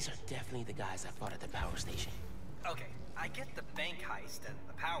 these are definitely the guys I fought at the power station. Okay, I get the bank heist and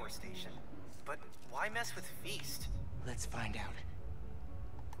the power station, but why mess with Feast? Let's find out.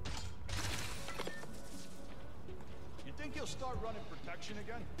 You think he'll start running protection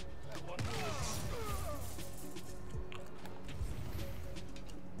again?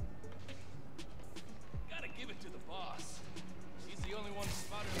 Gotta give it to the boss. He's the only one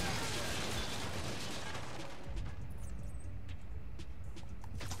spotted.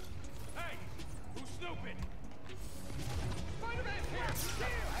 Hey, who's snooping? Spider-Man's here!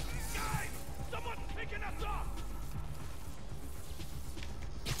 Guys, someone's picking us off!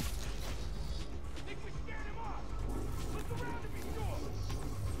 Think we scared him off? Look around to be sure.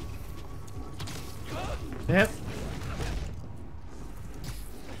 Yep.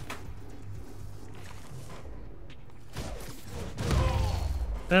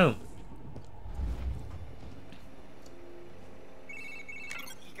 Boom.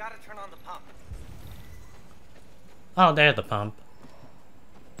 gotta turn on the pump. Oh, there's the pump.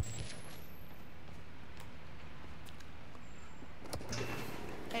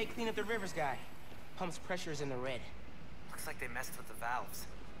 Hey, clean up the rivers guy. Pump's pressure is in the red. Looks like they messed with the valves.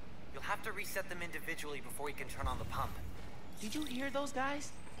 You'll have to reset them individually before you can turn on the pump. Did you hear those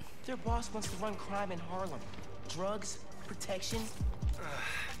guys? Their boss wants to run crime in Harlem. Drugs, protection.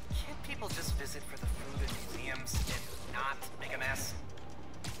 Can't people just visit for the food and museums and not make a mess?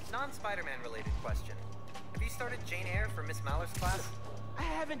 Non-Spider-Man related question. Have you started Jane Eyre for Miss Maller's class? I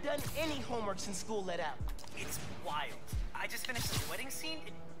haven't done any homework since school let out. It's wild. I just finished this wedding scene.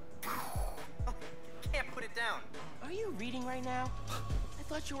 Can't put it down. Are you reading right now? I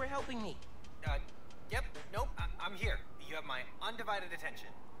thought you were helping me. Yep, nope, I'm here. You have my undivided attention.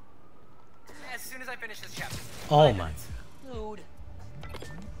 As soon as I finish this chapter. Oh my. Dude.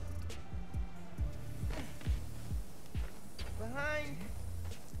 Behind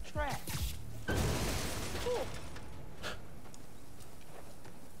trash. Cool.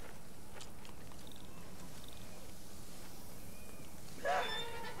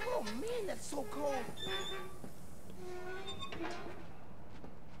 Oh man, that's so cold.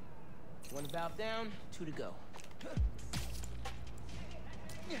 One valve down, 2 to go.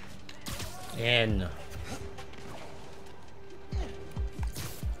 In.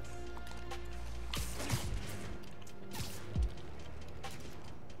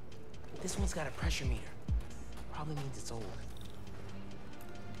 This one's got a pressure meter. Probably means it's old.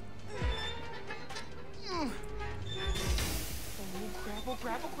 Oh crap, oh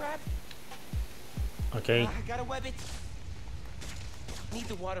crap, oh crap. Okay. I gotta web it. Need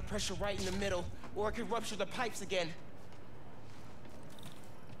the water pressure right in the middle, or it could rupture the pipes again.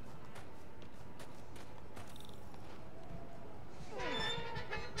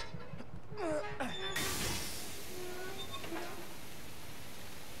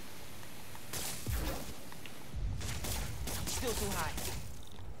 Still too high.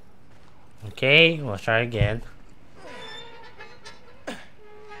 Okay, we'll try again.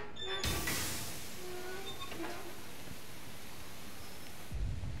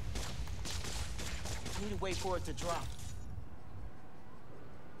 Need to wait for it to drop.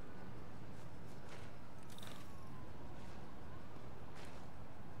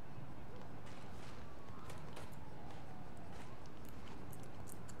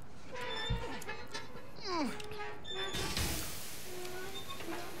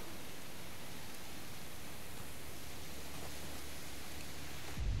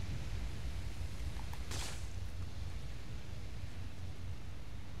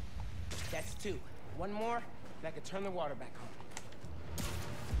 That's 2. One more, and I can turn the water back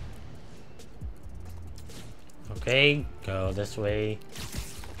on. Okay, go this way.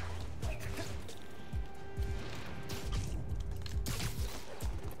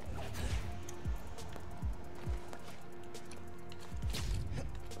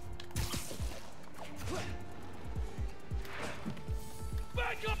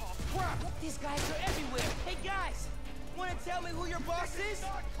 Back up! Oh, crap! These guys are everywhere. Hey guys, wanna tell me who your boss is?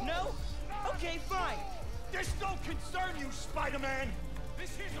 No? Okay, fine. This don't concern you, Spider-Man!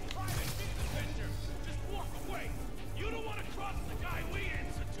 This here's a private business venture. Just walk away. You don't want to cross the guy we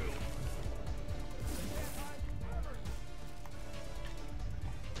answer to.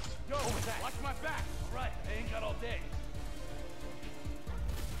 Yo, watch my back. All right, I ain't got all day.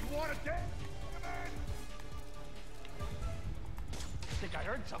 You want to dance, Spider-Man? I think I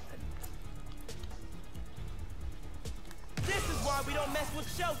heard something. This is why we don't mess with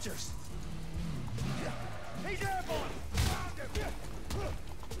shelters. He's airborne! Found him!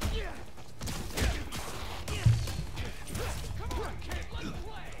 Come on, kid, let's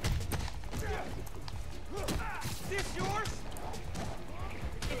play. This yours?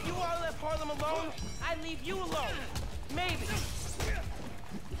 If you all left Harlem alone, I'd leave you alone. Maybe.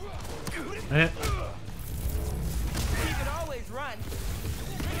 Eh. You could always run.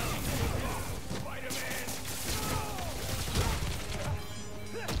 Spider-Man!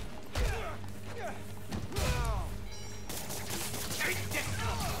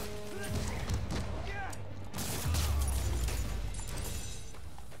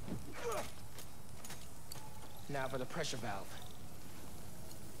 Now for the pressure valve.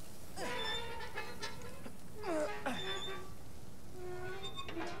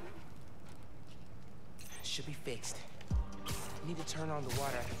 Should be fixed. Need to turn on the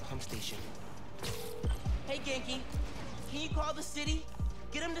water at the pump station. Hey, Genki. Can you call the city?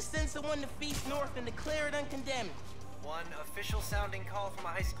 Get them to send someone to Feast North and declare it uncondemned. One official sounding call from a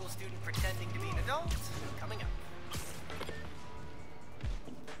high school student pretending to be an adult coming up.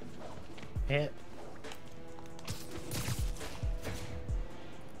 Yeah.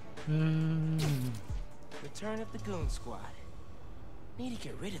 Return of the Goon Squad. Need to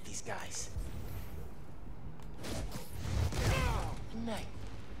get rid of these guys. Good night.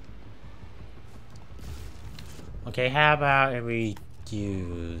 Okay, how about if we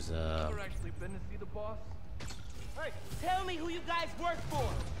use Ever actually been to see the boss? Hey, tell me who you guys work for.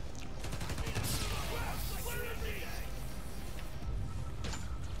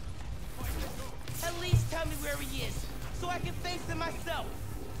 At least tell me where he is, so I can face him myself.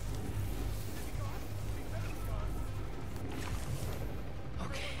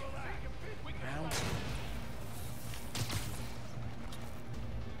 Okay. Round two.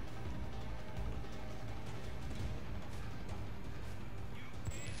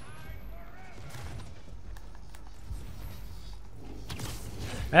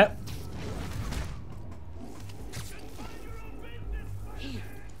 Yep. Here,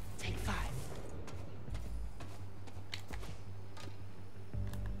 take 5.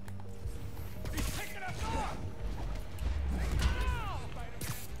 He's picking us off!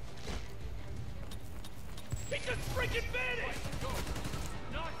 He just freaking vanished!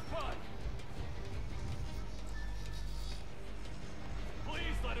 Not fun!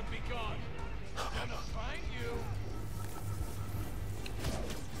 Please let him be gone. Gonna find you.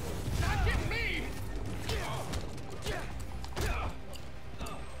 Not get me!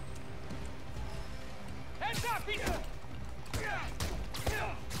 Hands up!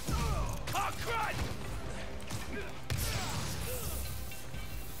 Oh, crud!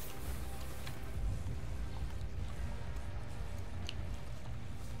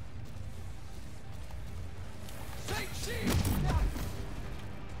 Take shield!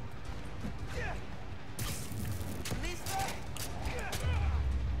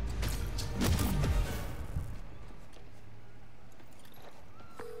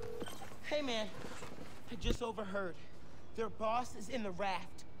 Hey man, I just overheard. Their boss is in the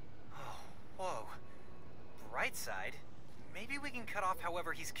raft. Whoa. Bright side? Maybe we can cut off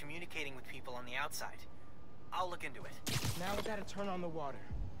however he's communicating with people on the outside. I'll look into it. Now we gotta turn on the water.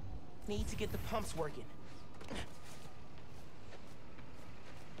 Need to get the pumps working.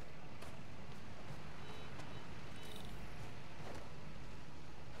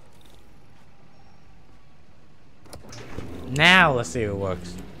 Now let's see if it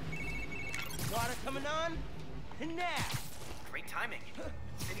works. Water coming on, and now. Great timing.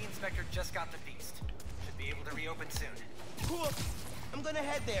 City Inspector just got the feast. Should be able to reopen soon. Cool. I'm gonna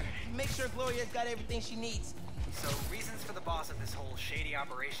head there. Make sure Gloria's got everything she needs. So, reasons for the boss of this whole shady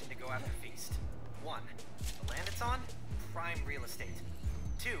operation to go after Feast. 1. The land it's on? Prime real estate.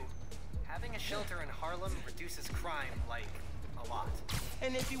 2. Having a shelter in Harlem reduces crime, like, a lot.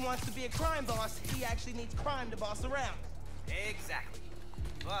 And if he wants to be a crime boss, he actually needs crime to boss around. Exactly.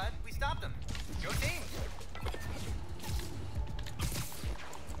 But we stopped him. Go team!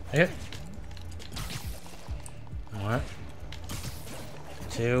 Hit. 1,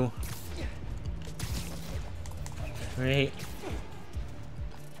 2, 3.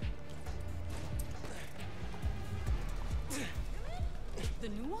 The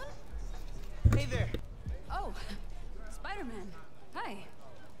new one? Hey there. Oh, Spider-Man. Hi.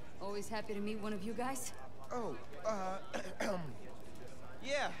 Always happy to meet one of you guys. Oh,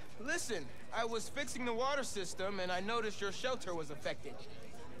 yeah, listen, I was fixing the water system and I noticed your shelter was affected.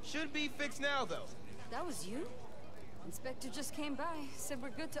 Should be fixed now, though. That was you? Inspector just came by, said we're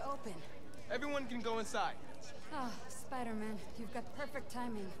good to open. Everyone can go inside. Ah, Spider-Man, you've got perfect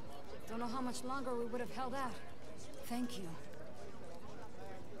timing. Don't know how much longer we would have held out. Thank you.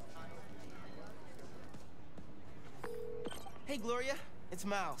 Hey, Gloria, it's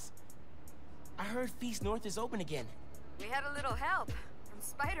Miles. I heard Feast North is open again. We had a little help from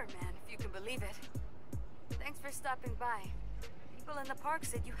Spider-Man, if you can believe it. Thanks for stopping by. People in the park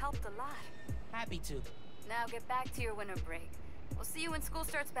said you helped a lot. Happy to. Now get back to your winter break. We'll see you when school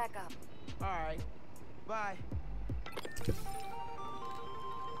starts back up. All right. Bye.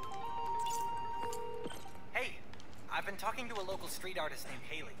 Hey, I've been talking to a local street artist named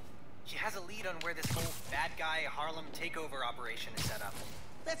Haley. She has a lead on where this whole bad guy Harlem takeover operation is set up.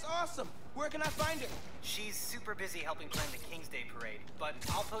 That's awesome. Where can I find her? She's super busy helping plan the King's Day parade, but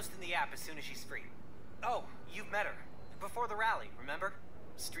I'll post in the app as soon as she's free. Oh, you've met her. Before the rally, remember?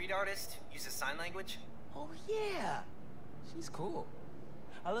 Street artist, uses sign language. Oh, yeah. She's cool.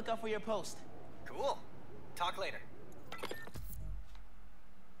 I'll look out for your post. Cool. Talk later.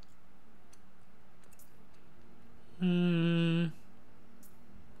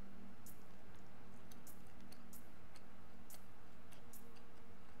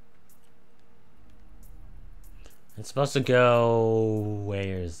 It's supposed to go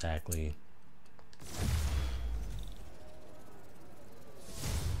where exactly?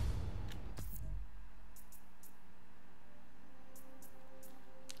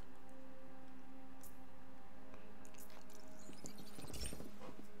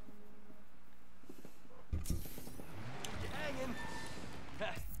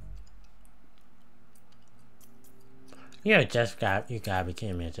 You gotta be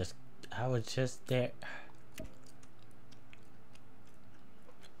kidding me. I was just there.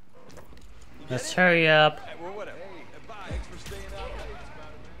 Let's hurry up. Hey, well, whatever. Hey, bye. Thanks for staying out late,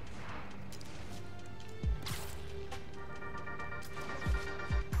 Spider-Man.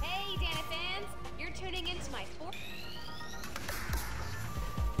 Hey, Dana fans! You're tuning into my fourth.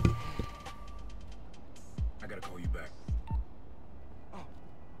 I gotta call you back. Oh.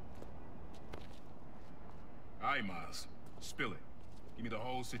 Alright, Miles. Spill it. Give me the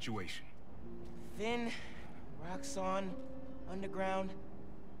whole situation. Finn, Roxxon, Underground.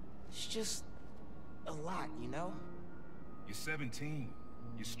 It's just a lot, you know? You're 17.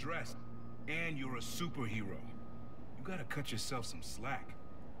 You're stressed. And you're a superhero. You gotta cut yourself some slack.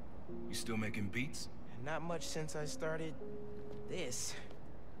 You still making beats? Not much since I started this.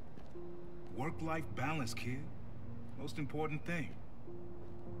 Work-life balance, kid. Most important thing.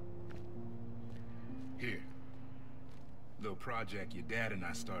 Here. Little project your dad and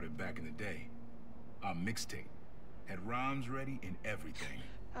I started back in the day. Our mixtape. Had rhymes ready and everything.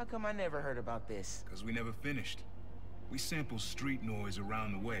 How come I never heard about this? Because we never finished. We sampled street noise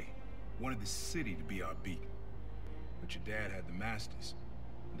around the way. Wanted the city to be our beat. But your dad had the masters.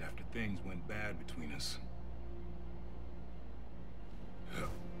 And after things went bad between us...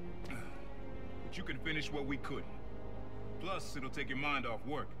 But you can finish what we couldn't. Plus, it'll take your mind off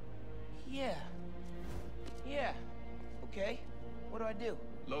work. Yeah. Yeah. Okay. What do I do?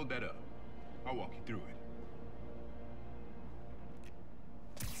 Load that up. I'll walk you through it.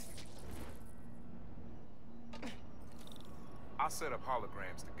 I'll set up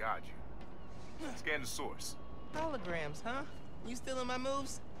holograms to guide you. Scan the source. Holograms, huh? You stealing my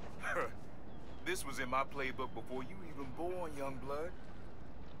moves? This was in my playbook before you even born, young blood.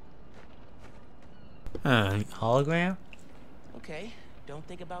 Hologram? Okay, don't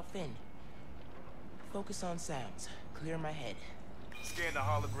think about Finn. Focus on sounds. Clear my head. Scan the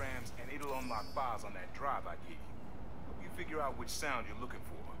holograms and it'll unlock files on that drive I gave you. Help you figure out which sound you're looking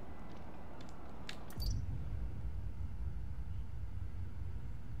for.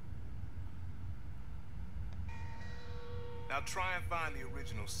 Now try and find the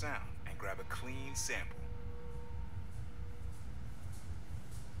original sound and grab a clean sample.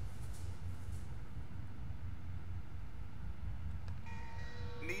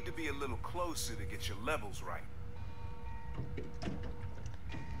 Need to be a little closer to get your levels right.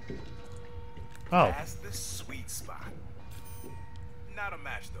 Oh. That's the sweet spot. Not a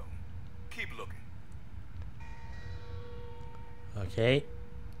match though. Keep looking. Okay.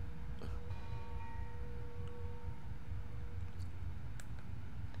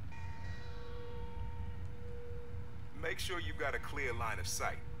 Make sure you've got a clear line of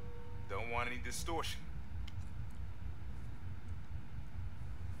sight. Don't want any distortion.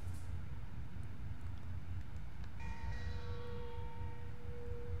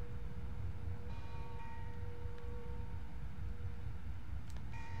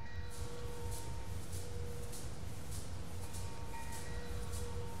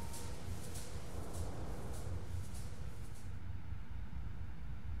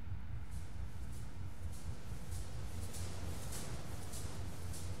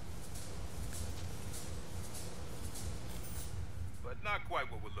 Not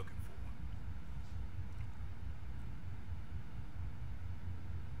quite what we're looking for.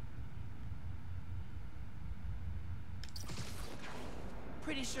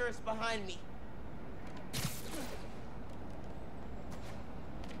 Pretty sure it's behind me.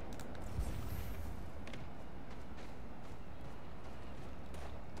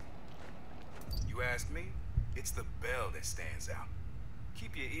 You ask me? It's the bell that stands out.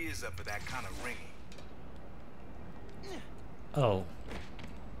 Keep your ears up for that kind of ringing. Oh.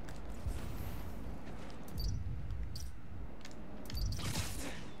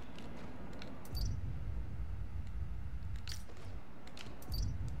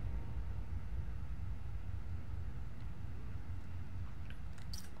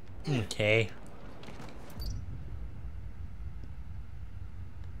 Okay.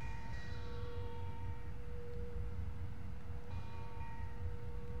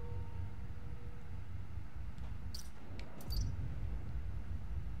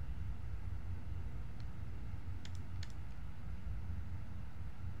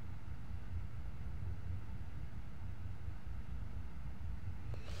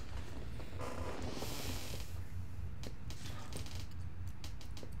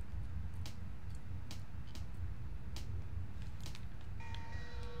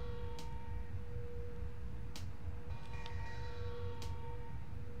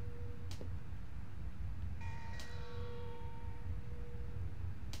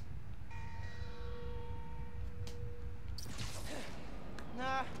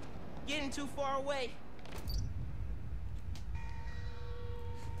 getting too far away.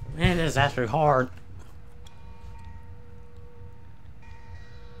 Man, this is actually hard.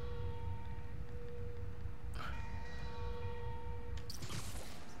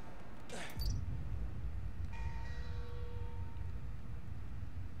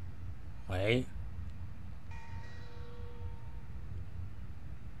 Wait.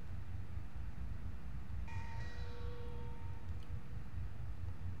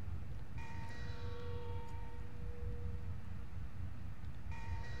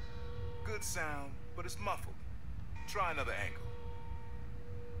 Good sound, but it's muffled. Try another angle.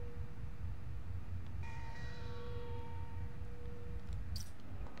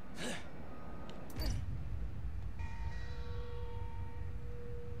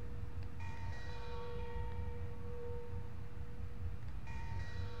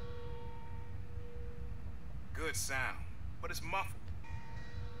 Good sound, but it's muffled.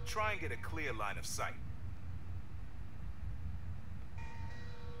 Try and get a clear line of sight.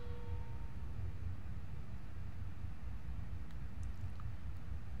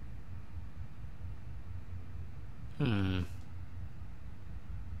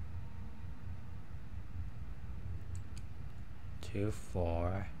 Two,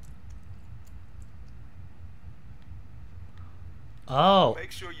 4. Oh.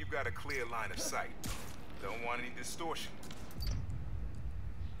 Make sure you've got a clear line of sight. Don't want any distortion.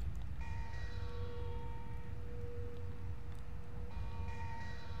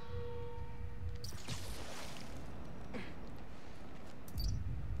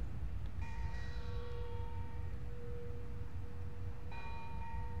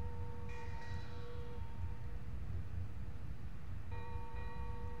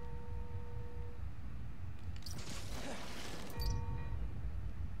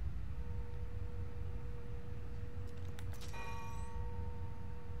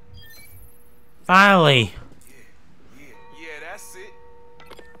 Finally. Yeah, that's it.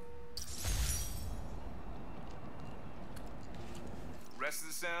 Rest of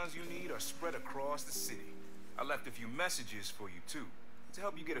the sounds you need are spread across the city. I left a few messages for you too, to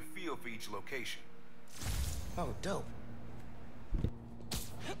help you get a feel for each location. Oh, dope.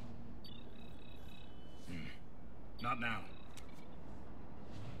 Not now.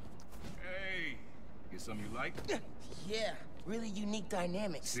 Hey, get something you like? Yeah, really unique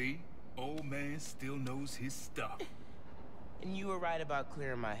dynamics. See? Old man still knows his stuff. And you were right about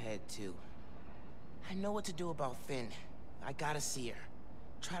clearing my head, too. I know what to do about Finn. I gotta see her.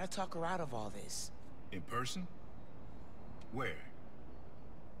 Try to talk her out of all this. In person? Where?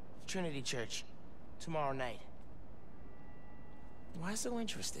 Trinity Church. Tomorrow night. Why so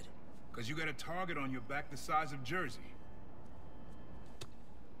interested? 'Cause you got a target on your back the size of Jersey.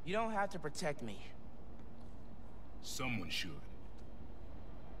 You don't have to protect me. Someone should.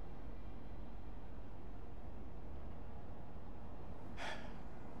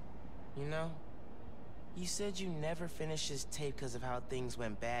 You know, you said you never finished this tape because of how things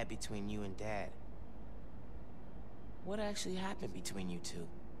went bad between you and Dad. What actually happened between you two?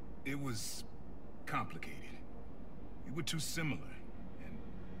 It was complicated. We were too similar and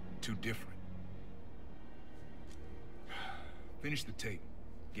too different. Finish the tape,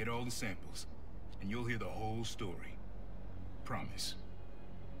 get all the samples, and you'll hear the whole story. Promise.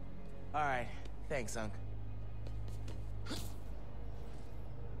 All right, thanks, Unc.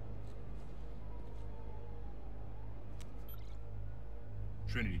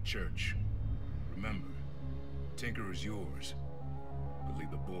 Trinity Church. Remember, Tinker is yours, but leave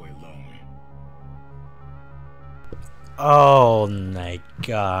the boy alone. Oh my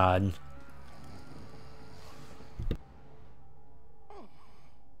God.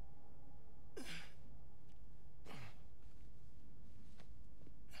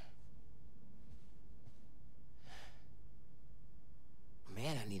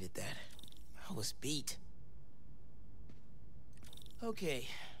 Man, I needed that. I was beat. Okay,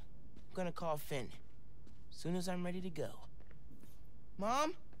 I'm gonna call Finn. Soon as I'm ready to go.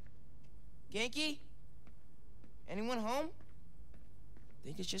 Mom? Genki? Anyone home?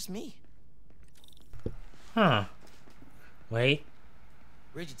 Think it's just me. Huh. Wait.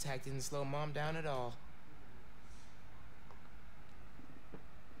 Ridge attack didn't slow Mom down at all.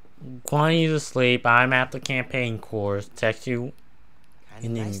 Want you to sleep. I'm at the campaign course. Text you.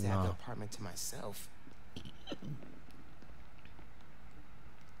 Kinda nice to have the apartment to myself.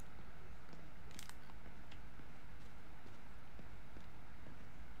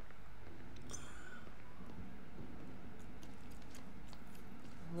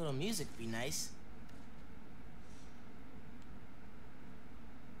 A little music would be nice.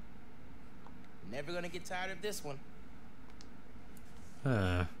 Never gonna get tired of this one.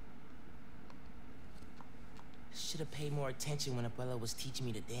 Huh. should have paid more attention when Abuela was teaching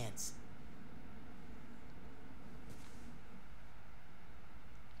me to dance.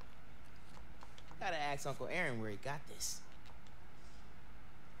 Gotta ask Uncle Aaron where he got this.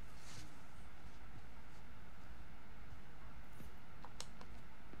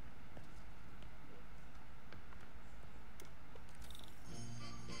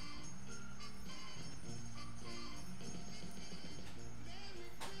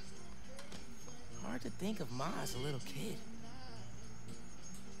 Hard to think of Ma as a little kid.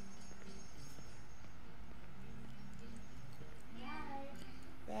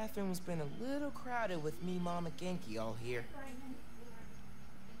 Bathroom's been a little crowded with me, Mom, and Genki all here.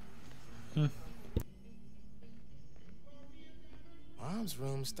 Mom's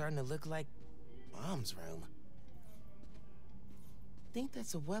room's starting to look like Mom's room. Think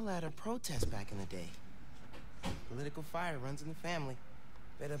that's Abuela at a protest back in the day. Political fire runs in the family.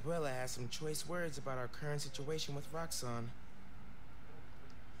 Bet Abuela has some choice words about our current situation with Roxanne.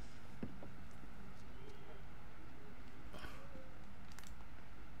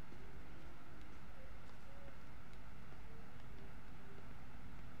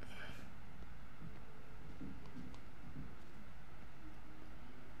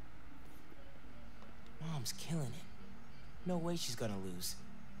 Mom's killing it. No way she's gonna lose.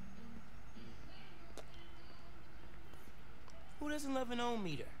 Who doesn't love an ohm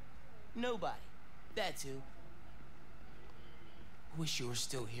meter? Nobody. That's who. Wish you were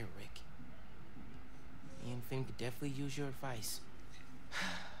still here, Rick. Me and Finn could definitely use your advice.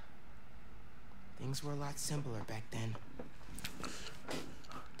 Things were a lot simpler back then.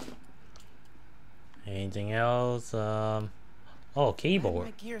 Anything else? Oh, keyboard.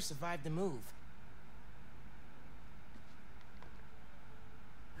 My gear survived the move.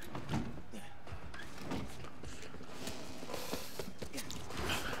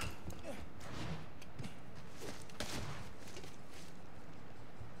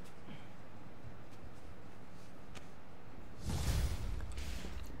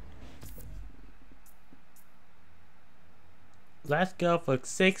 Let's go for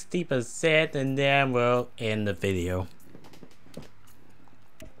 60% and then we'll end the video.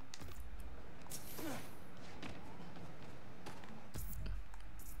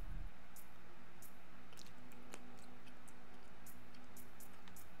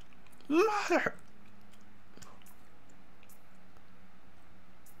 Mother!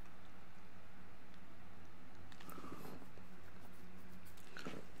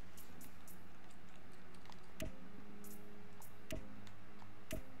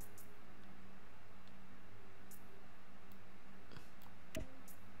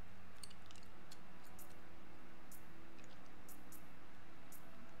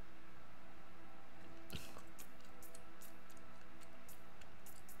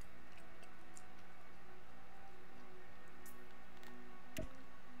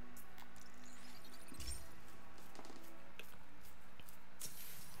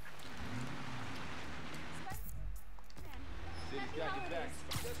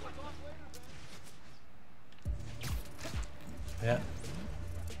 Yeah.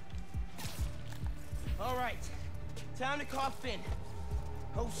 All right, time to call Finn.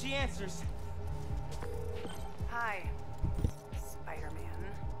 Hope she answers. Hi, Spider-Man.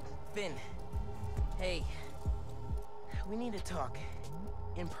 Finn, hey, we need to talk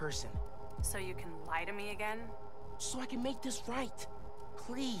in person. So you can lie to me again? So I can make this right.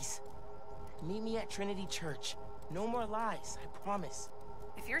 Please, meet me at Trinity Church. No more lies, I promise.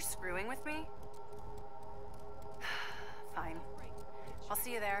 If you're screwing with me, fine. I'll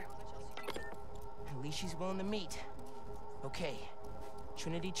see you there. At least she's willing to meet. Okay,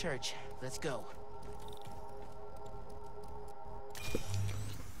 Trinity Church, let's go.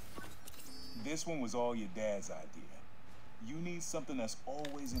 This one was all your dad's idea. You need something that's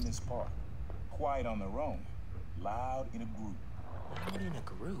always in this park. Quiet on their own, loud in a group. Loud in a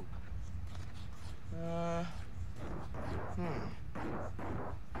group?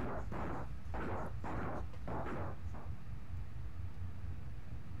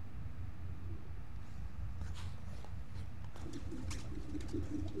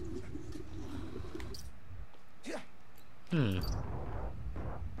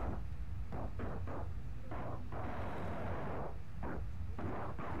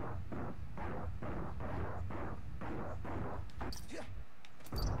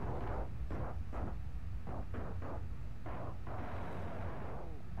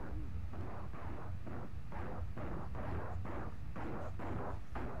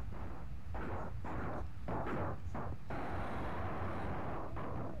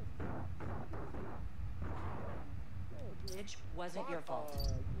 Wasn't your fault.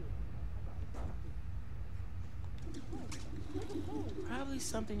 Probably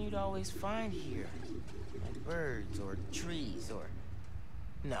something you'd always find here. Like birds or trees or...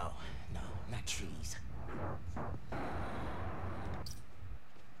 No, not trees.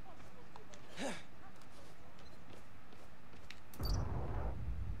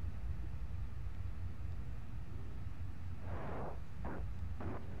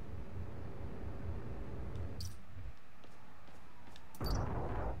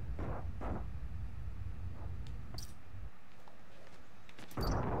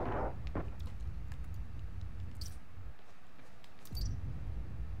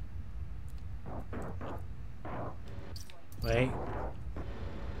 Wait.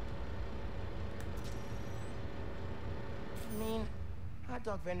 I mean, hot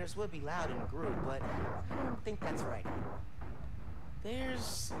dog vendors would be loud in a group, but I don't think that's right.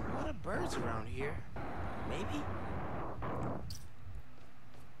 There's a lot of birds around here. Maybe?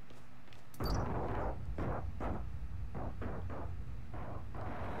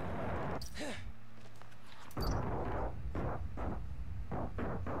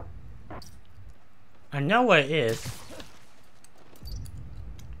 I know what it is.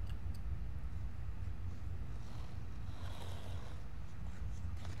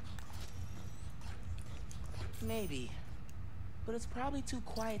 Maybe. But it's probably too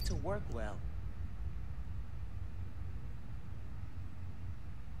quiet to work well.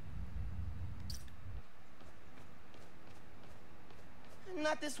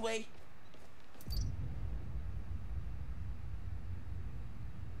 Not this way.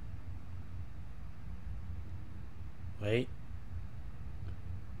 Wait.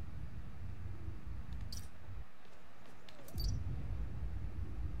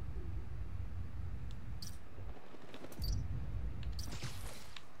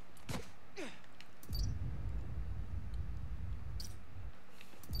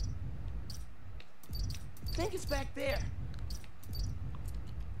 I think it's back there.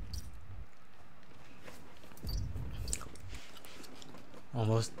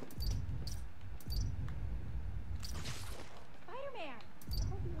 Almost. Spider-Man!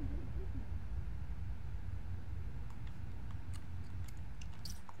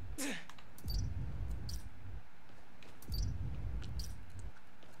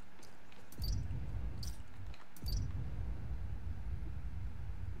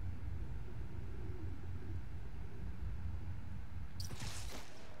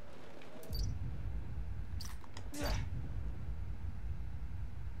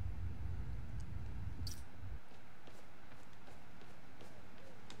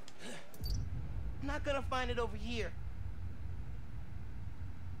 Not gonna find it over here.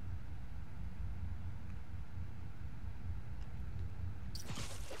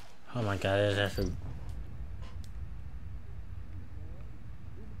 Oh my god, it's actually.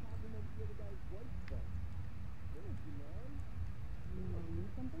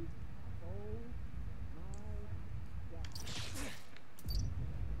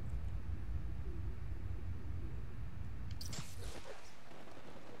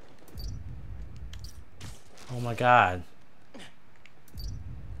 Oh my god.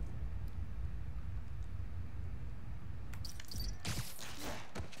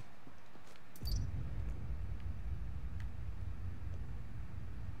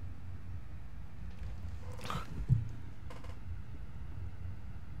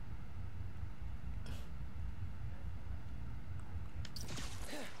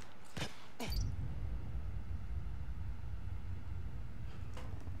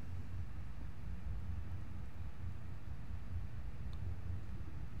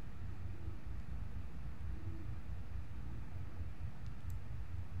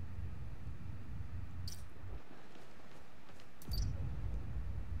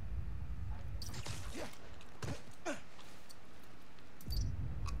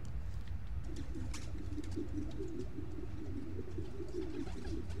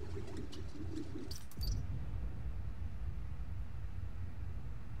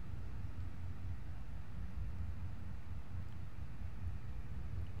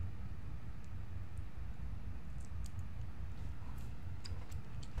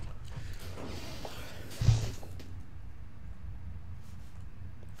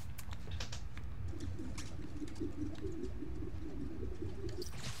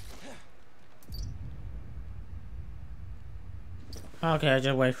 Okay, I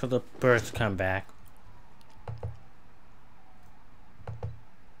just wait for the birds to come back.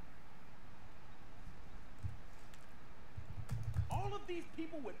 All of these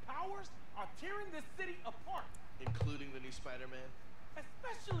people with powers are tearing this city apart. Including the new Spider-Man?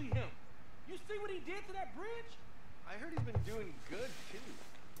 Especially him. You see what he did to that bridge? I heard he's been doing good, too.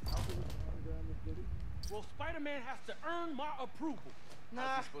 Helping us underground the city? Well, Spider-Man has to earn my approval. Nah,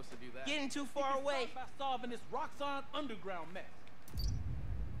 How's he supposed to do that? getting too He far can away. start by solving this Roxxon underground mess.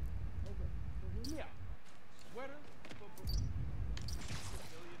 Okay, so hear me out. Sweater.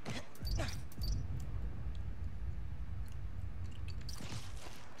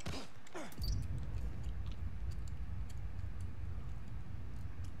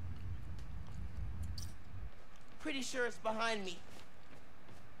 Pretty sure it's behind me.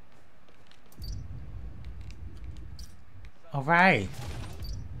 All right.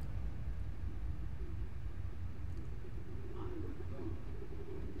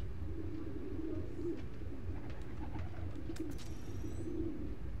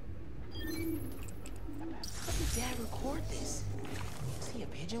 How did Dad record this? Is he a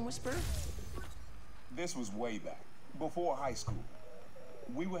pigeon whisperer? This was way back, before high school.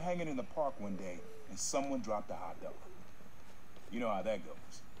 We were hanging in the park one day, and someone dropped a hot dog. You know how that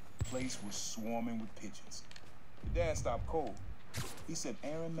goes. The place was swarming with pigeons. Your dad stopped cold. He said,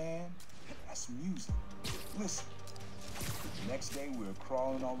 Aaron, man, that's music. Listen. The next day, we were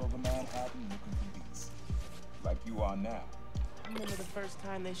crawling all over Manhattan looking for beats. Like you are now. I remember the first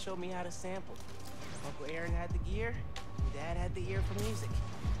time they showed me how to sample. Uncle Aaron had the gear, and Dad had the ear for music.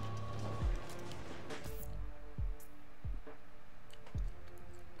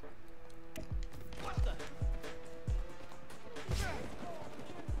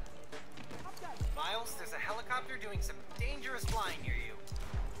 Miles, there's a helicopter doing some dangerous flying near you.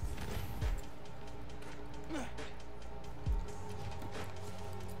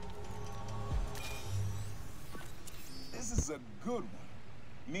 This is a good one.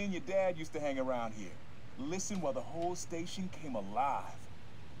 Me and your dad used to hang around here. Listen while the whole station came alive.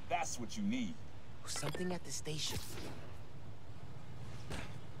 That's what you need. Something at the station.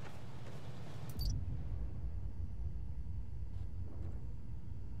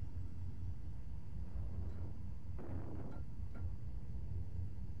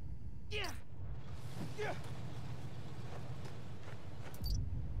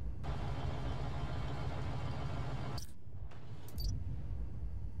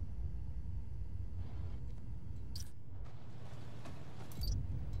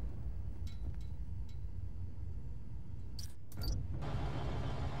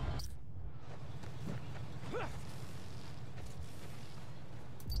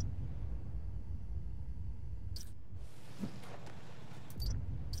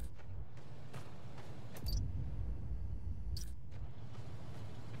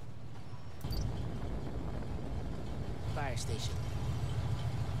 Fire station.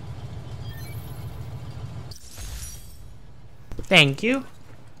 Thank you.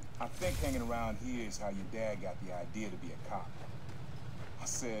 I think hanging around here is how your dad got the idea to be a cop. I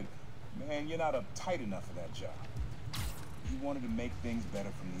said, man, you're not uptight enough for that job. He wanted to make things better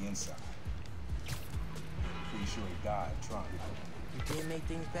from the inside. Pretty sure he died trying. You did make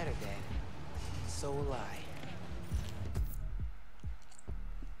things better, Dad. So will I.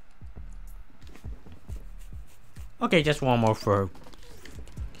 Okay, just one more for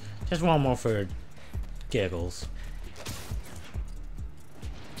giggles.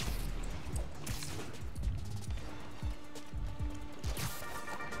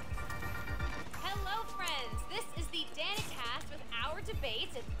 Hello, friends. This is the Danicast with our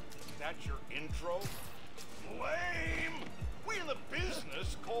debates. That's your intro? Lame! We in the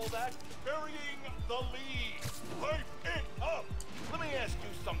business call that burying the lead. Pipe it up! Let me ask you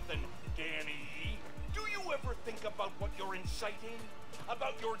something, Danny. Do you ever think about what you're inciting?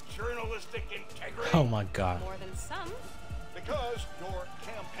 About your journalistic integrity? Oh my god. More than some. Because your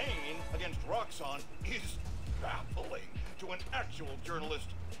campaign against Roxxon is baffling to an actual journalist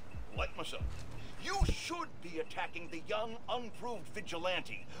like myself. You should be attacking the young, unproved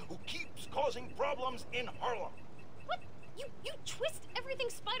vigilante who keeps causing problems in Harlem. What? You twist everything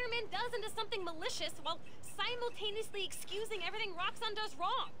Spider-Man does into something malicious while simultaneously excusing everything Roxxon does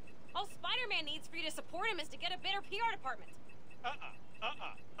wrong. All Spider-Man needs for you to support him is to get a better PR department.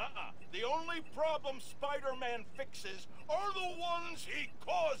 The only problem Spider-Man fixes are the ones he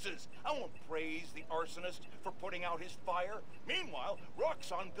causes. I won't praise the arsonist for putting out his fire. Meanwhile,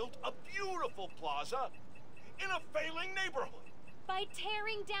 Roxxon built a beautiful plaza in a failing neighborhood. By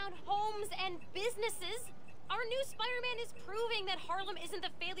tearing down homes and businesses, our new Spider-Man is proving that Harlem isn't the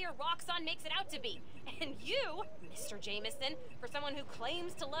failure Roxxon makes it out to be. And you, Mr. Jameson, for someone who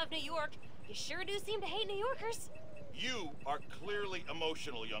claims to love New York, you sure do seem to hate New Yorkers. You are clearly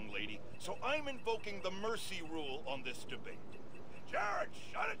emotional, young lady, so I'm invoking the mercy rule on this debate. Jared,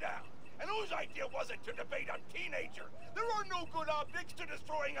 shut it down. And whose idea was it to debate a teenager? There are no good optics to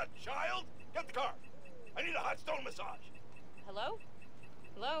destroying a child. Get the car. I need a hot stone massage. Hello?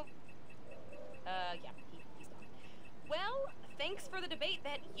 Hello? Yeah, he's gone. Well, thanks for the debate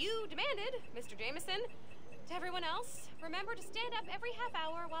that you demanded, Mr. Jameson. To everyone else, remember to stand up every half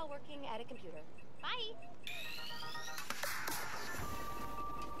hour while working at a computer. Bye!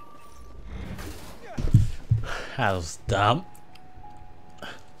 That was dumb.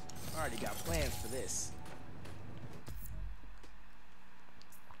 Already got plans for this.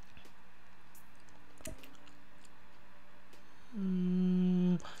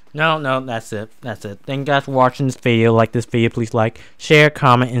 No, that's it. That's it. Thank you guys for watching this video. Like this video, please like, share,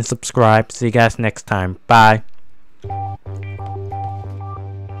 comment, and subscribe. See you guys next time. Bye.